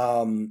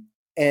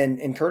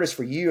 And Curtis,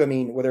 for you, I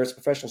mean, whether it's a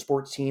professional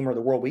sports team or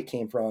the world we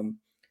came from,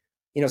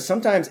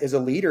 sometimes as a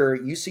leader,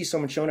 you see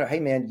someone showing up, hey,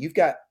 man, you've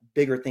got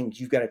bigger things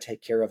you've got to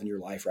take care of in your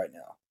life right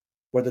now,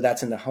 whether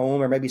that's in the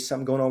home or maybe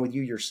something going on with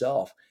you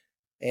yourself.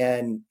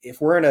 And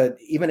if we're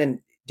even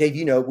in, Dave,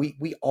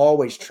 we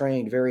always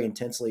trained very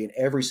intensely, and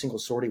every single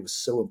sortie was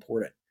so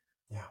important.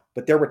 Yeah.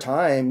 But there were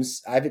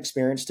times I've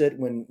experienced it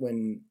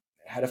when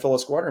had a fellow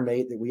squadron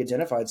mate that we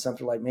identified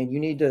something like, man, you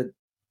need to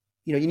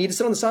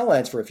sit on the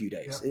sidelines for a few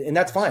days, and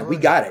that's fine. We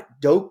got it.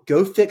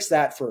 Go fix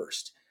that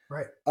first.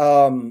 Right.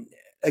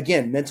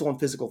 Again, mental and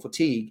physical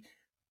fatigue.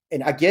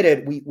 And I get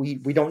it.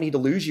 We don't need to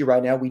lose you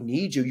right now. We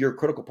need you. You're a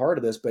critical part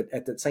of this. But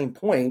at the same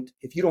point,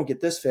 if you don't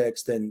get this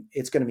fixed, then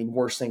it's going to mean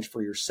worse things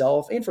for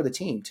yourself and for the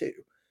team too.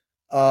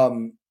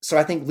 So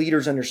I think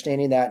leaders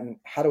understanding that and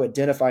how to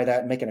identify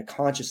that and making a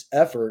conscious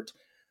effort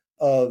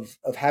of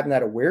having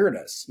that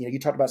awareness. You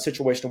talked about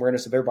situational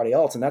awareness of everybody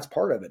else, and that's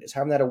part of it, is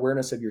having that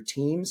awareness of your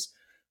teams,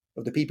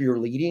 of the people you're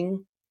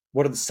leading.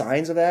 What are the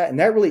signs of that? And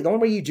that really, the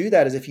only way you do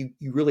that is if you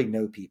really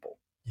know people.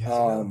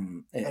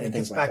 And it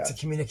gets back to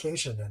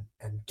communication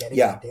and getting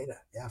that data.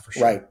 Yeah, for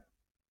sure. Right.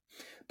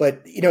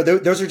 But,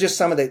 those are just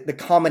some of the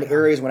common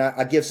areas when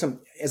I give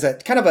some as a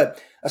kind of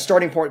a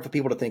starting point for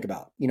people to think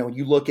about. When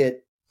you look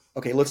at,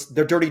 okay,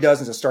 their dirty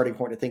dozen is a starting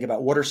point to think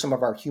about what are some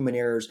of our human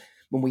errors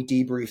when we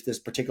debrief this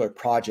particular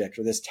project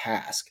or this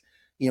task.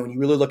 When you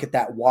really look at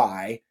that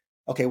why,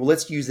 okay, well,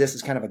 let's use this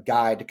as kind of a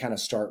guide to kind of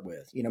start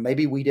with.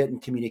 Maybe we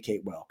didn't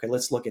communicate well. Okay,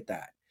 let's look at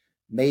that.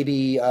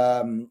 Maybe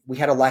we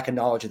had a lack of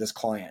knowledge of this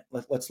client.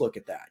 Let's look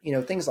at that.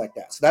 Things like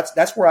that. So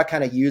that's where I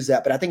kind of use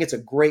that. But I think it's a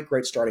great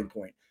starting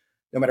point,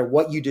 no matter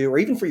what you do, or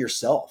even for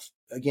yourself.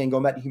 Again,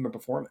 going back to human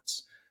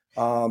performance.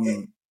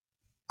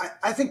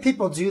 I think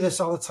people do this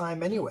all the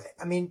time anyway.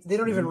 I mean, they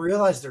don't even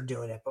realize they're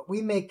doing it, but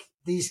we make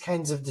these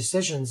kinds of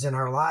decisions in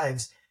our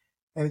lives,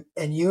 and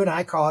you and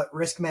I call it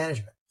risk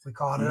management. We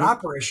call it an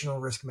operational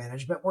risk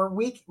management, where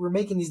we're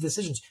making these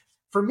decisions.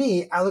 For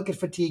me, I look at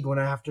fatigue when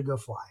I have to go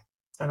fly,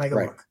 and I go,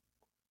 look,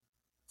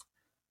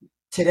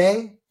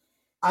 today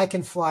I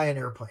can fly an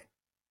airplane.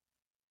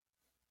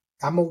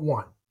 I'm a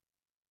 1.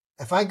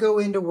 If I go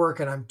into work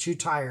and I'm too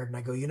tired and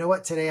I go, you know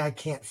what, today I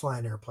can't fly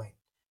an airplane,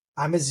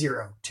 I'm a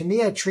 0. To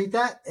me, I treat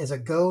that as a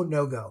go,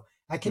 no go.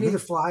 I can either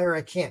fly or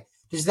I can't.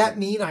 Does that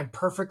mean I'm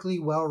perfectly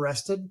well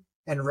rested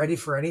and ready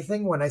for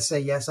anything when I say,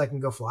 yes, I can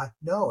go fly?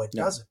 No, it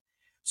doesn't.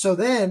 So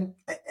then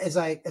as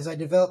I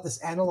develop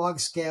this analog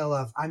scale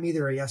of I'm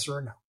either a yes or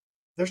a no,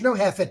 there's no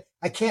half in.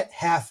 I can't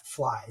half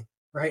fly,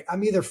 right?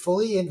 I'm either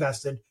fully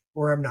invested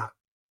or I'm not.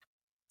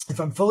 If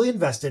I'm fully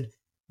invested,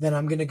 then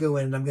I'm going to go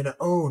in and I'm going to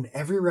own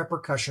every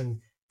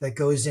repercussion that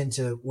goes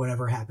into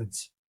whatever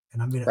happens.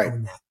 And I'm going to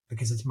own that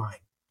because it's mine.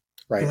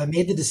 Because I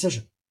made the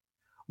decision.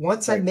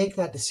 Once I make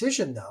that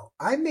decision, though,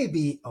 I may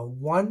be a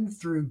 1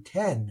 through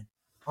 10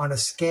 on a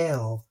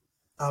scale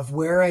of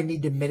where I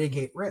need to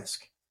mitigate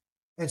risk.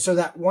 And so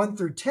that 1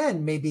 through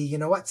 10 may be, you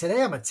know what,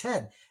 today I'm a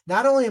 10.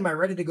 Not only am I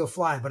ready to go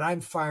fly, but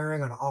I'm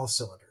firing on all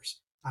cylinders.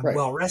 I'm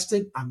well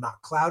rested. I'm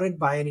not clouded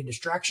by any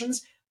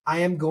distractions. I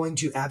am going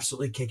to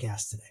absolutely kick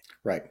ass today.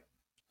 Right.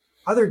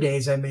 Other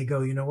days I may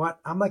go, you know what,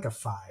 I'm like a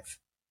 5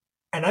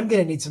 and I'm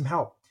going to need some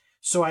help.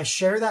 So I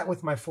share that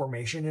with my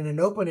formation in an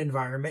open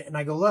environment. And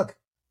I go, look,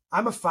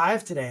 I'm a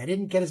 5 today. I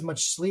didn't get as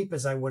much sleep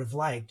as I would have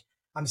liked.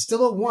 I'm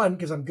still a 1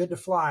 because I'm good to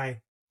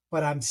fly,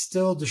 but I'm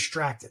still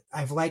distracted.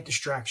 I have light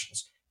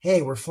distractions.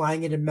 Hey, we're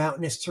flying into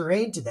mountainous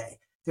terrain today.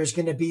 There's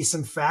going to be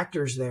some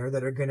factors there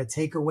that are going to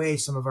take away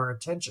some of our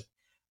attention.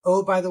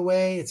 Oh, by the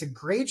way, it's a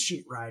grade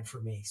sheet ride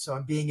for me. So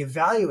I'm being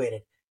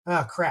evaluated.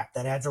 Oh, crap.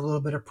 That adds a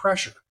little bit of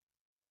pressure,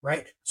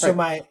 right? So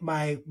my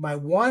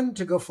 1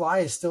 to go fly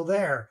is still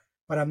there,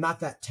 but I'm not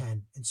that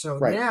 10. And so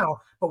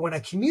now, but when I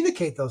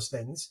communicate those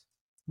things,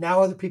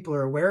 now other people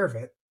are aware of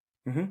it.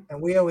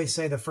 And we always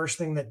say the first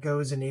thing that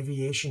goes in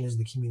aviation is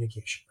the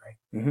communication,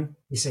 right?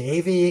 We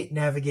say aviate,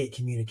 navigate,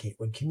 communicate.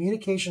 When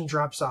communication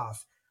drops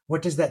off,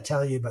 what does that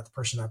tell you about the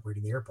person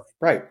operating the airplane?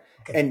 Right.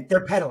 Okay. And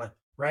they're pedaling,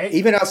 right?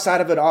 Even outside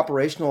of an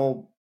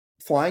operational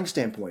flying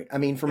standpoint, I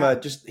mean, from a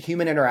just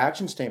human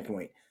interaction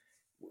standpoint,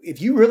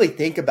 if you really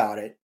think about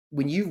it,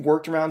 when you've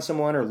worked around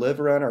someone or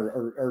lived around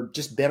or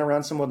just been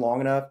around someone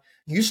long enough,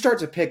 you start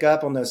to pick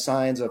up on those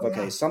signs of,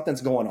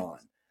 something's going on.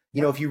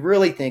 You know, if you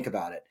really think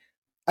about it.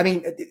 I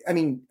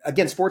mean,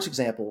 again, sports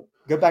example,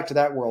 go back to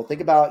that world.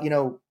 Think about,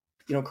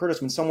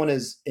 Curtis, when someone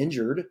is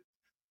injured,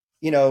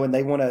 and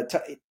they want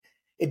to,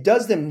 it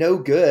does them no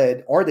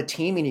good or the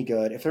team any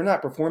good if they're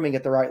not performing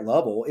at the right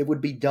level. It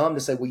would be dumb to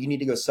say, well, you need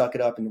to go suck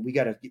it up and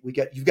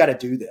you've got to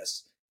do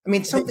this. I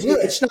mean,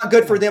 it's not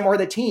good for them or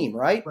the team,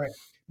 right? Right.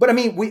 But I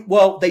mean,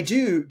 they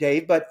do,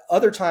 Dave, but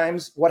other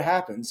times what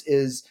happens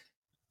is,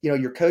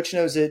 your coach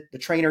knows it, the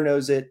trainer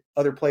knows it,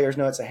 other players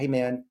know it, say, hey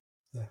man,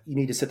 you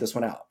need to sit this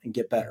one out and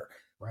get better.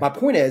 Right. My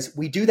point is,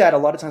 we do that a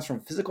lot of times from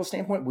a physical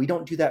standpoint. We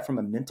don't do that from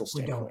a mental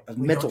standpoint, of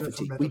mental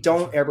fatigue. We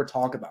don't ever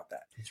talk about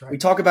that. That's right. We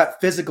talk about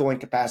physical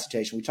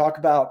incapacitation. We talk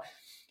about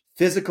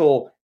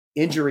physical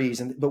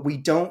injuries, but we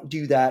don't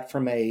do that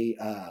from a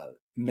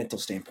mental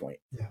standpoint.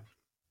 Yeah.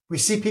 We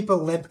see people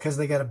limp because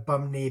they got a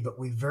bum knee, but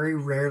we very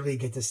rarely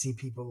get to see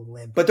people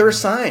limp. But there are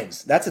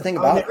signs. That's the thing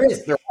about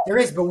it. There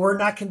is, but we're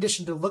not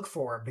conditioned to look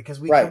for them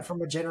because we come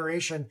from a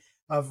generation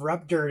of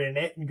rub dirt in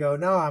it and go,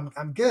 no,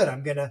 I'm good.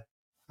 I'm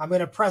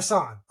gonna press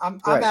on. I'm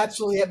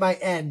absolutely at my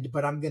end,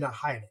 but I'm gonna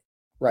hide it.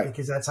 Right.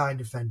 Because that's how I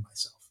defend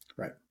myself.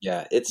 Right.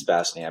 Yeah, it's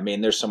fascinating. I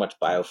mean, there's so much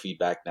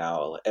biofeedback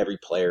now. Every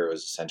player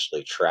was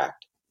essentially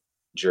tracked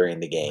during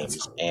the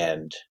games,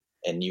 and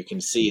you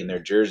can see in their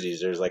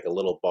jerseys there's like a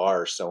little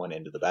bar sewn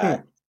into the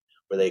back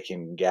where they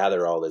can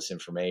gather all this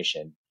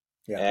information.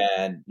 Yeah.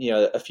 And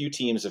a few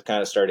teams have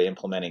kind of started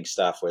implementing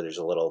stuff where there's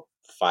a little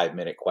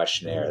 5-minute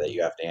questionnaire that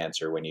you have to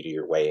answer when you do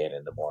your weigh-in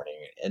in the morning,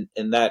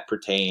 and that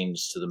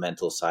pertains to the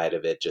mental side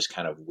of it, just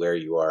kind of where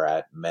you are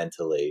at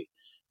mentally.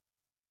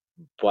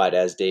 But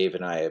as Dave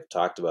and I have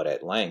talked about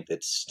at length,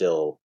 it's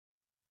still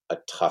a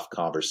tough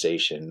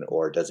conversation.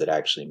 Or does it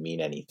actually mean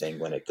anything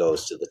when it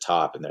goes to the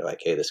top and they're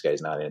like, hey, this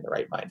guy's not in the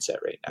right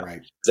mindset right now?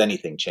 Right. Does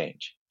anything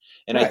change?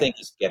 And I think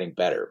it's getting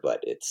better, but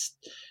it's,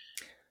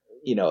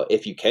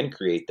 if you can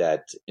create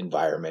that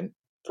environment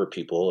for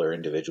people or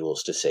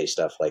individuals to say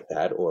stuff like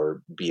that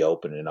or be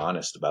open and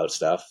honest about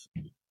stuff,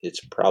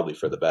 it's probably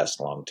for the best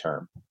long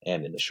term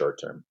and in the short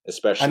term,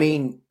 especially. I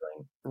mean,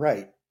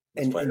 right.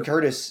 And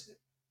Curtis,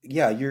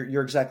 yeah,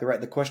 you're exactly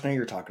right. The questionnaire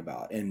you're talking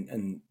about,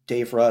 and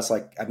Dave, for us,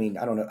 like, I mean,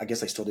 I don't know, I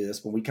guess I still do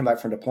this. When we come back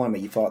from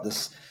deployment, you fill out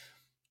this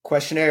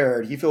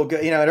questionnaire. Do you feel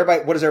good?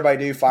 Everybody, what does everybody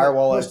do?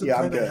 Firewall it.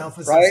 Yeah, I'm good.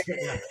 Right?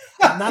 Yeah.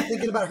 I'm not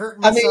thinking about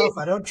hurting myself.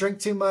 I don't drink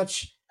too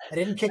much. I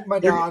didn't kick my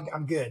dog.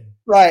 I'm good.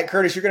 Right.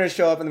 Curtis, you're going to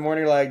show up in the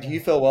morning. Like, do you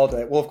feel well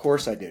today? Well, of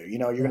course I do. You're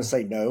going to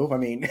say no. I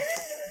mean,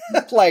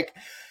 like,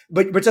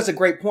 but that's a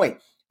great point.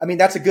 I mean,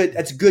 that's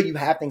good. You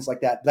have things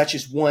like that. That's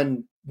just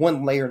one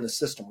layer in the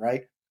system,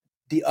 right?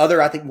 The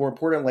other, I think, more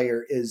important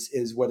layer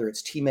is whether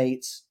it's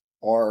teammates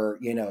or,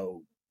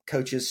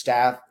 coaches,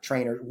 staff,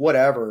 trainers,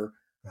 whatever,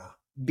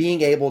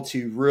 being able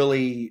to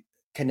really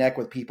connect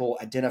with people,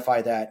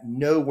 identify that,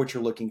 know what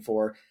you're looking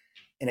for.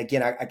 And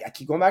again, I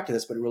keep going back to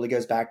this, but it really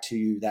goes back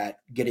to that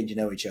getting to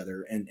know each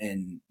other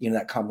and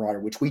that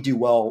camaraderie, which we do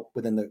well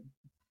within the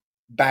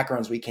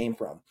backgrounds we came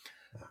from,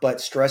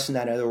 but stressing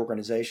that in other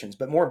organizations.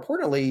 But more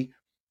importantly,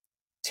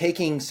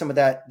 taking some of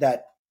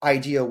that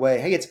idea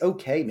away. Hey, it's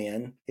okay,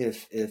 man,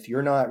 if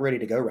you're not ready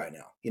to go right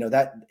now.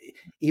 That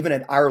even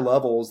at our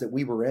levels that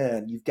we were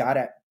in, you've got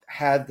to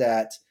have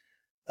that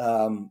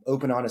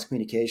open, honest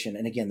communication.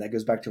 And again, that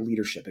goes back to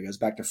leadership. It goes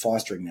back to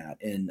fostering that.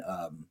 And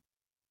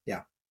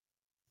yeah.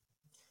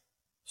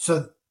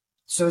 So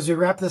as we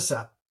wrap this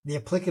up, the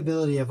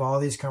applicability of all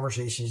these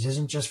conversations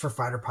isn't just for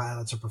fighter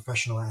pilots or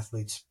professional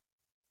athletes.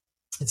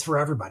 It's for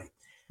everybody.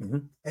 Mm-hmm.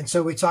 And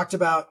so we talked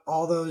about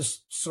all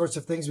those sorts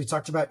of things. We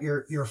talked about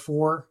your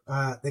four,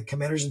 the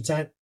commander's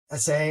intent,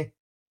 SA,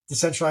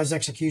 decentralized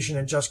execution,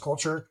 and just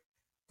culture.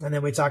 And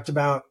then we talked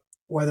about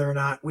whether or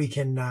not we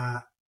can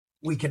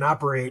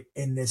operate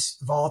in this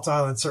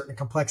volatile, uncertain,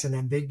 complex, and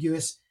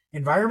ambiguous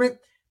environment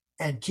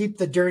and keep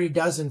the dirty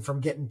dozen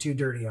from getting too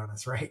dirty on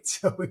us, right?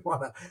 So we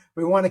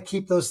want to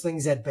keep those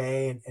things at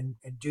bay and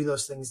do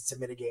those things to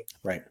mitigate.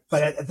 Right.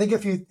 But I think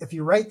if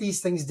you write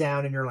these things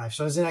down in your life,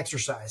 so as an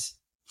exercise,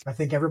 I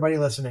think everybody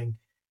listening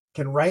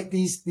can write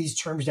these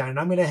terms down. And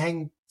I'm going to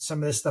hang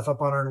some of this stuff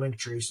up on our link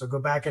tree. So go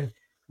back and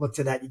look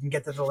to that. You can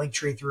get to the link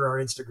tree through our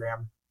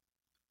Instagram.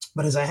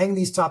 But as I hang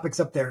these topics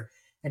up there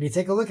and you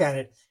take a look at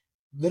it,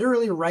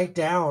 literally write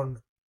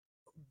down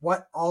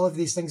what all of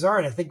these things are.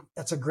 And I think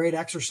that's a great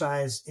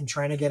exercise in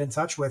trying to get in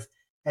touch with,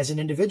 as an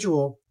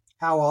individual,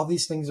 how all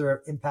these things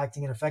are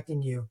impacting and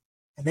affecting you.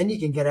 And then you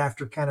can get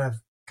after kind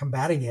of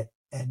combating it.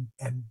 And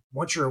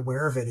once you're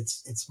aware of it,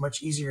 it's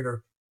much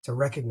easier to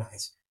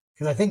recognize.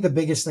 Because I think the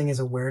biggest thing is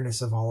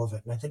awareness of all of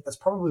it. And I think that's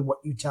probably what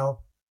you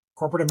tell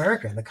corporate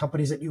America and the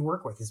companies that you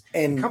work with is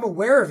become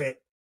aware of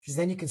it, because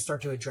then you can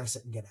start to address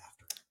it and get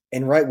after it.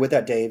 And right with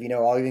that, Dave,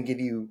 I'll even give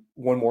you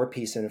one more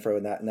piece of info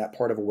in that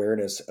part of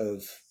awareness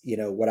of,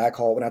 what I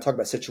call, when I talk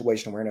about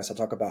situational awareness, I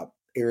talk about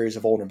areas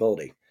of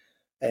vulnerability.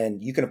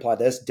 And you can apply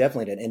this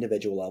definitely at an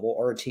individual level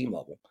or a team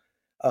level.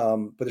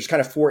 But there's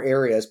kind of four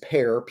areas,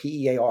 PEAR,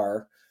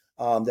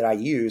 that I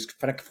use,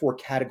 kind of four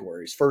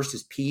categories. First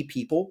is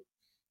people.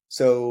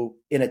 So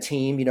in a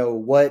team, who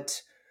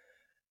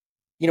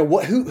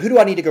do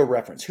I need to go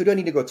reference? Who do I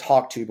need to go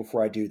talk to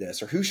before I do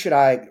this? Or who should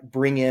I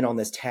bring in on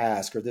this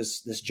task or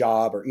this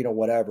job or,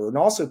 whatever. And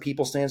also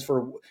people stands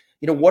for,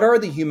 what are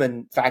the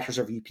human factors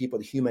of you people,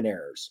 the human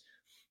errors?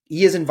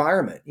 E is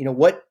environment.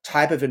 What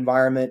type of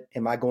environment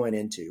am I going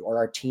into or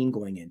our team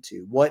going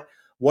into? What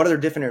other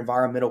different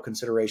environmental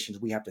considerations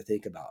we have to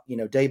think about?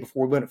 Dave,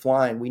 before we went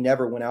flying, we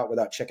never went out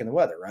without checking the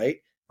weather, right?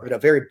 At a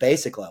very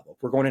basic level.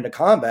 If we're going into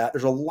combat,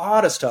 there's a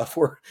lot of stuff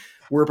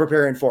we're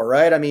preparing for,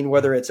 right? I mean,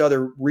 whether it's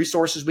other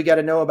resources we got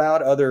to know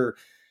about, other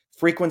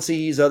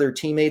frequencies, other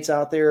teammates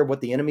out there,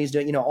 what the enemy's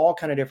doing, all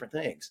kind of different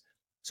things.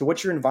 So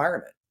what's your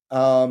environment?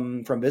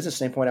 From a business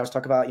standpoint, I was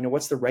talking about,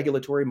 what's the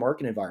regulatory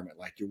market environment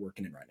like you're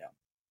working in right now?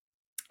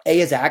 A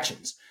is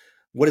actions.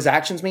 What does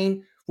actions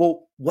mean?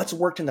 Well, what's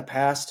worked in the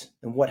past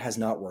and what has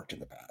not worked in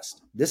the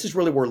past? This is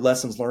really where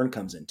lessons learned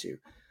comes into.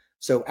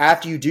 So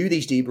after you do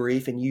these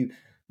debrief and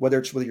whether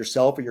it's with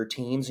yourself or your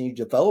teams, and you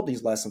develop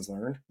these lessons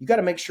learned, you got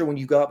to make sure when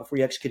you go out before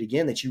you execute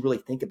again that you really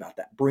think about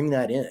that, bring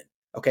that in.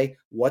 Okay,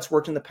 what's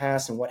worked in the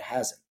past and what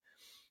hasn't?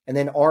 And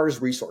then R is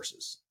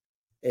resources.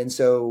 And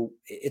so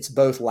it's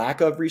both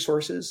lack of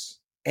resources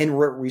and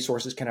what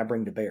resources can I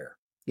bring to bear?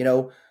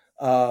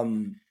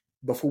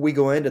 before we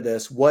go into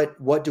this,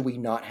 what do we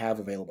not have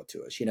available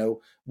to us?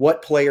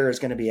 What player is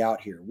going to be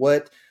out here?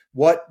 What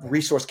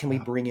resource can we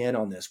bring in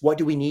on this? What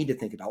do we need to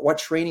think about? What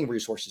training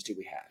resources do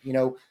we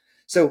have?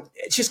 So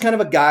it's just kind of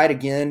a guide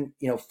again,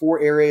 4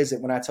 areas that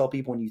when I tell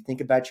people, when you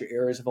think about your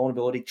areas of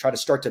vulnerability, try to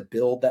start to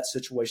build that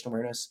situational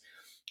awareness.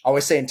 I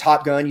always say in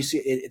Top Gun, you see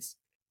it's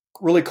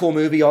a really cool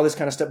movie, all this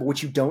kind of stuff, but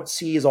what you don't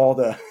see is all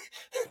the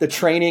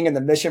training and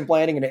the mission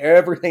planning and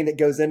everything that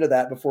goes into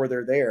that before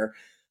they're there.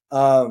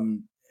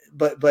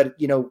 But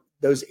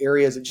those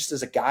areas, just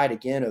as a guide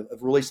again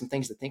of really some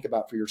things to think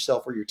about for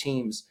yourself or your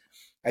teams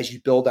as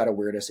you build that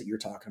awareness that you're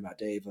talking about,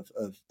 Dave,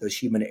 of those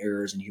human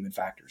errors and human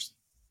factors.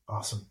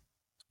 Awesome.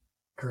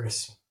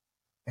 Curtis,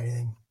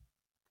 anything?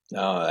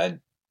 No,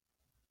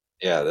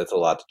 that's a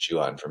lot to chew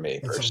on for me.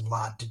 It's a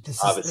lot.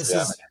 Obviously,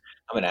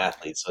 I'm an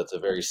athlete, so it's a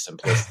very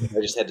simplistic. I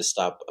just had to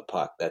stop a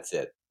puck. That's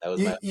it. That was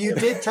you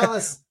did tell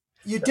us.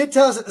 You did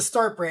tell us at the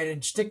start,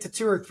 Brandon, stick to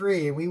 2 or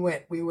 3, and we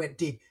went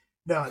deep.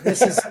 No,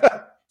 this is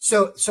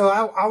so.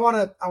 I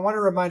want to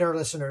remind our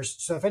listeners.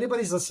 So if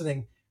anybody's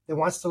listening that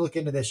wants to look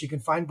into this, you can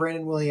find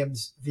Brandon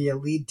Williams via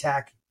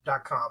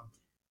LeadTac.com.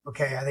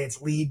 Okay, I think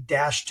it's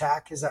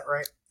lead-tac. Is that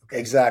right? Okay.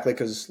 Exactly,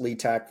 because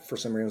LeadTac for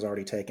some reason was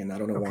already taken. I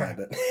don't know why,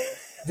 but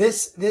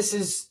this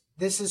is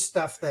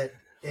stuff that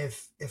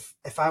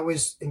if I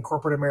was in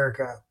corporate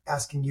America,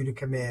 asking you to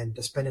come in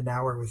to spend an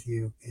hour with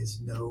you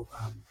is no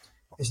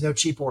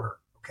cheap order.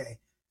 Okay,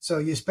 so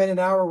you spend an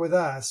hour with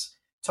us,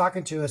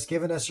 talking to us,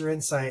 giving us your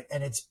insight,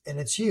 and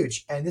it's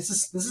huge. And this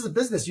is a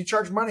business. You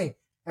charge money,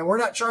 and we're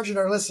not charging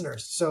our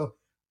listeners. So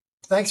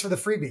thanks for the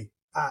freebie.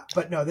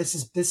 But no, this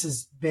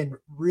has been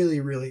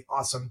really, really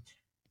awesome.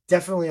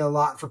 Definitely a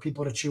lot for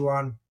people to chew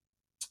on,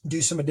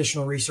 do some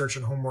additional research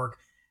and homework.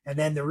 And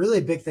then the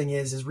really big thing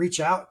is reach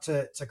out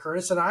to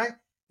Curtis and I,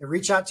 and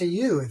reach out to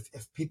you.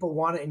 If people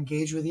want to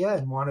engage with you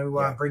and want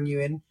to bring you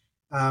in,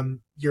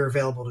 you're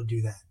available to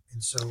do that.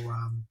 And so,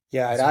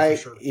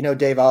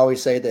 Dave, I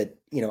always say that,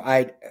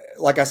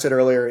 like I said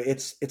earlier,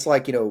 it's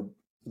like,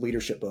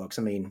 leadership books.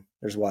 I mean,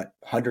 there's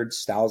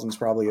hundreds, thousands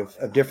probably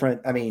of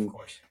different,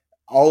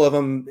 all of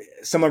them,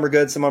 some of them are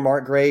good, some of them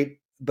aren't great,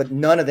 but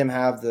none of them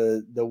have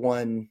the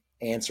one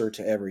answer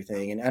to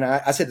everything. And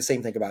I said the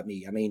same thing about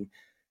me. I mean,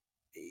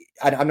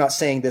 I'm not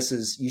saying this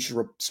is, you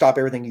should stop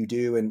everything you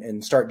do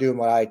and start doing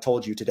what I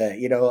told you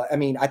today.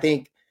 I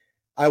think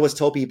I always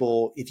tell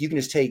people, if you can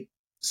just take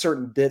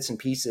certain bits and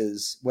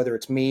pieces, whether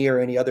it's me or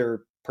any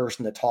other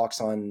person that talks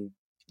on,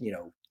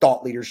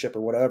 thought leadership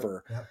or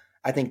whatever,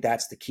 I think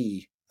that's the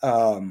key.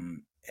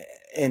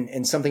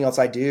 And something else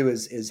I do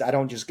is I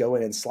don't just go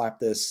in and slap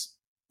this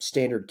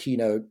standard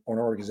keynote on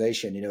an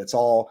organization. It's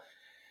all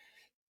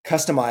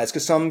customized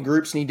because some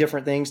groups need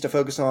different things to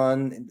focus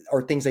on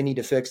or things they need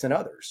to fix than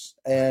others.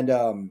 And,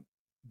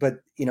 but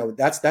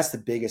that's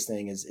the biggest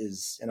thing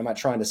is, and I'm not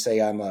trying to say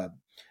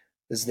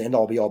this is the end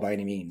all be all by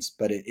any means,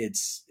 but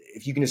it's,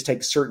 if you can just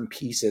take certain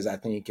pieces, I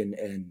think,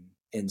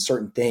 and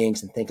certain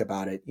things and think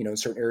about it, in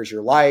certain areas of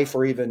your life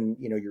or even,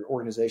 your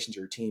organizations or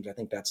your teams, I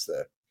think that's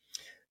the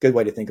good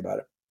way to think about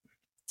it.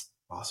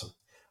 Awesome.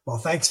 Well,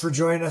 thanks for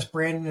joining us,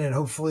 Brandon. And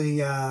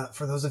hopefully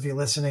for those of you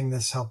listening,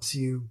 this helps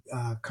you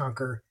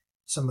conquer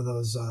some of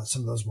those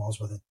walls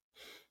with it.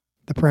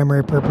 The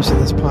primary purpose of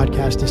this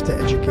podcast is to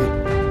educate.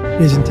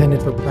 It is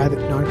intended for private,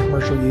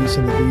 non-commercial use,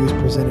 and the views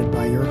presented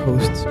by your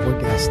hosts or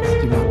guests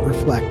do not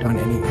reflect on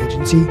any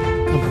agency,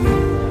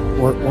 company,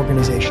 or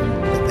organization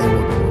that they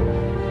work for.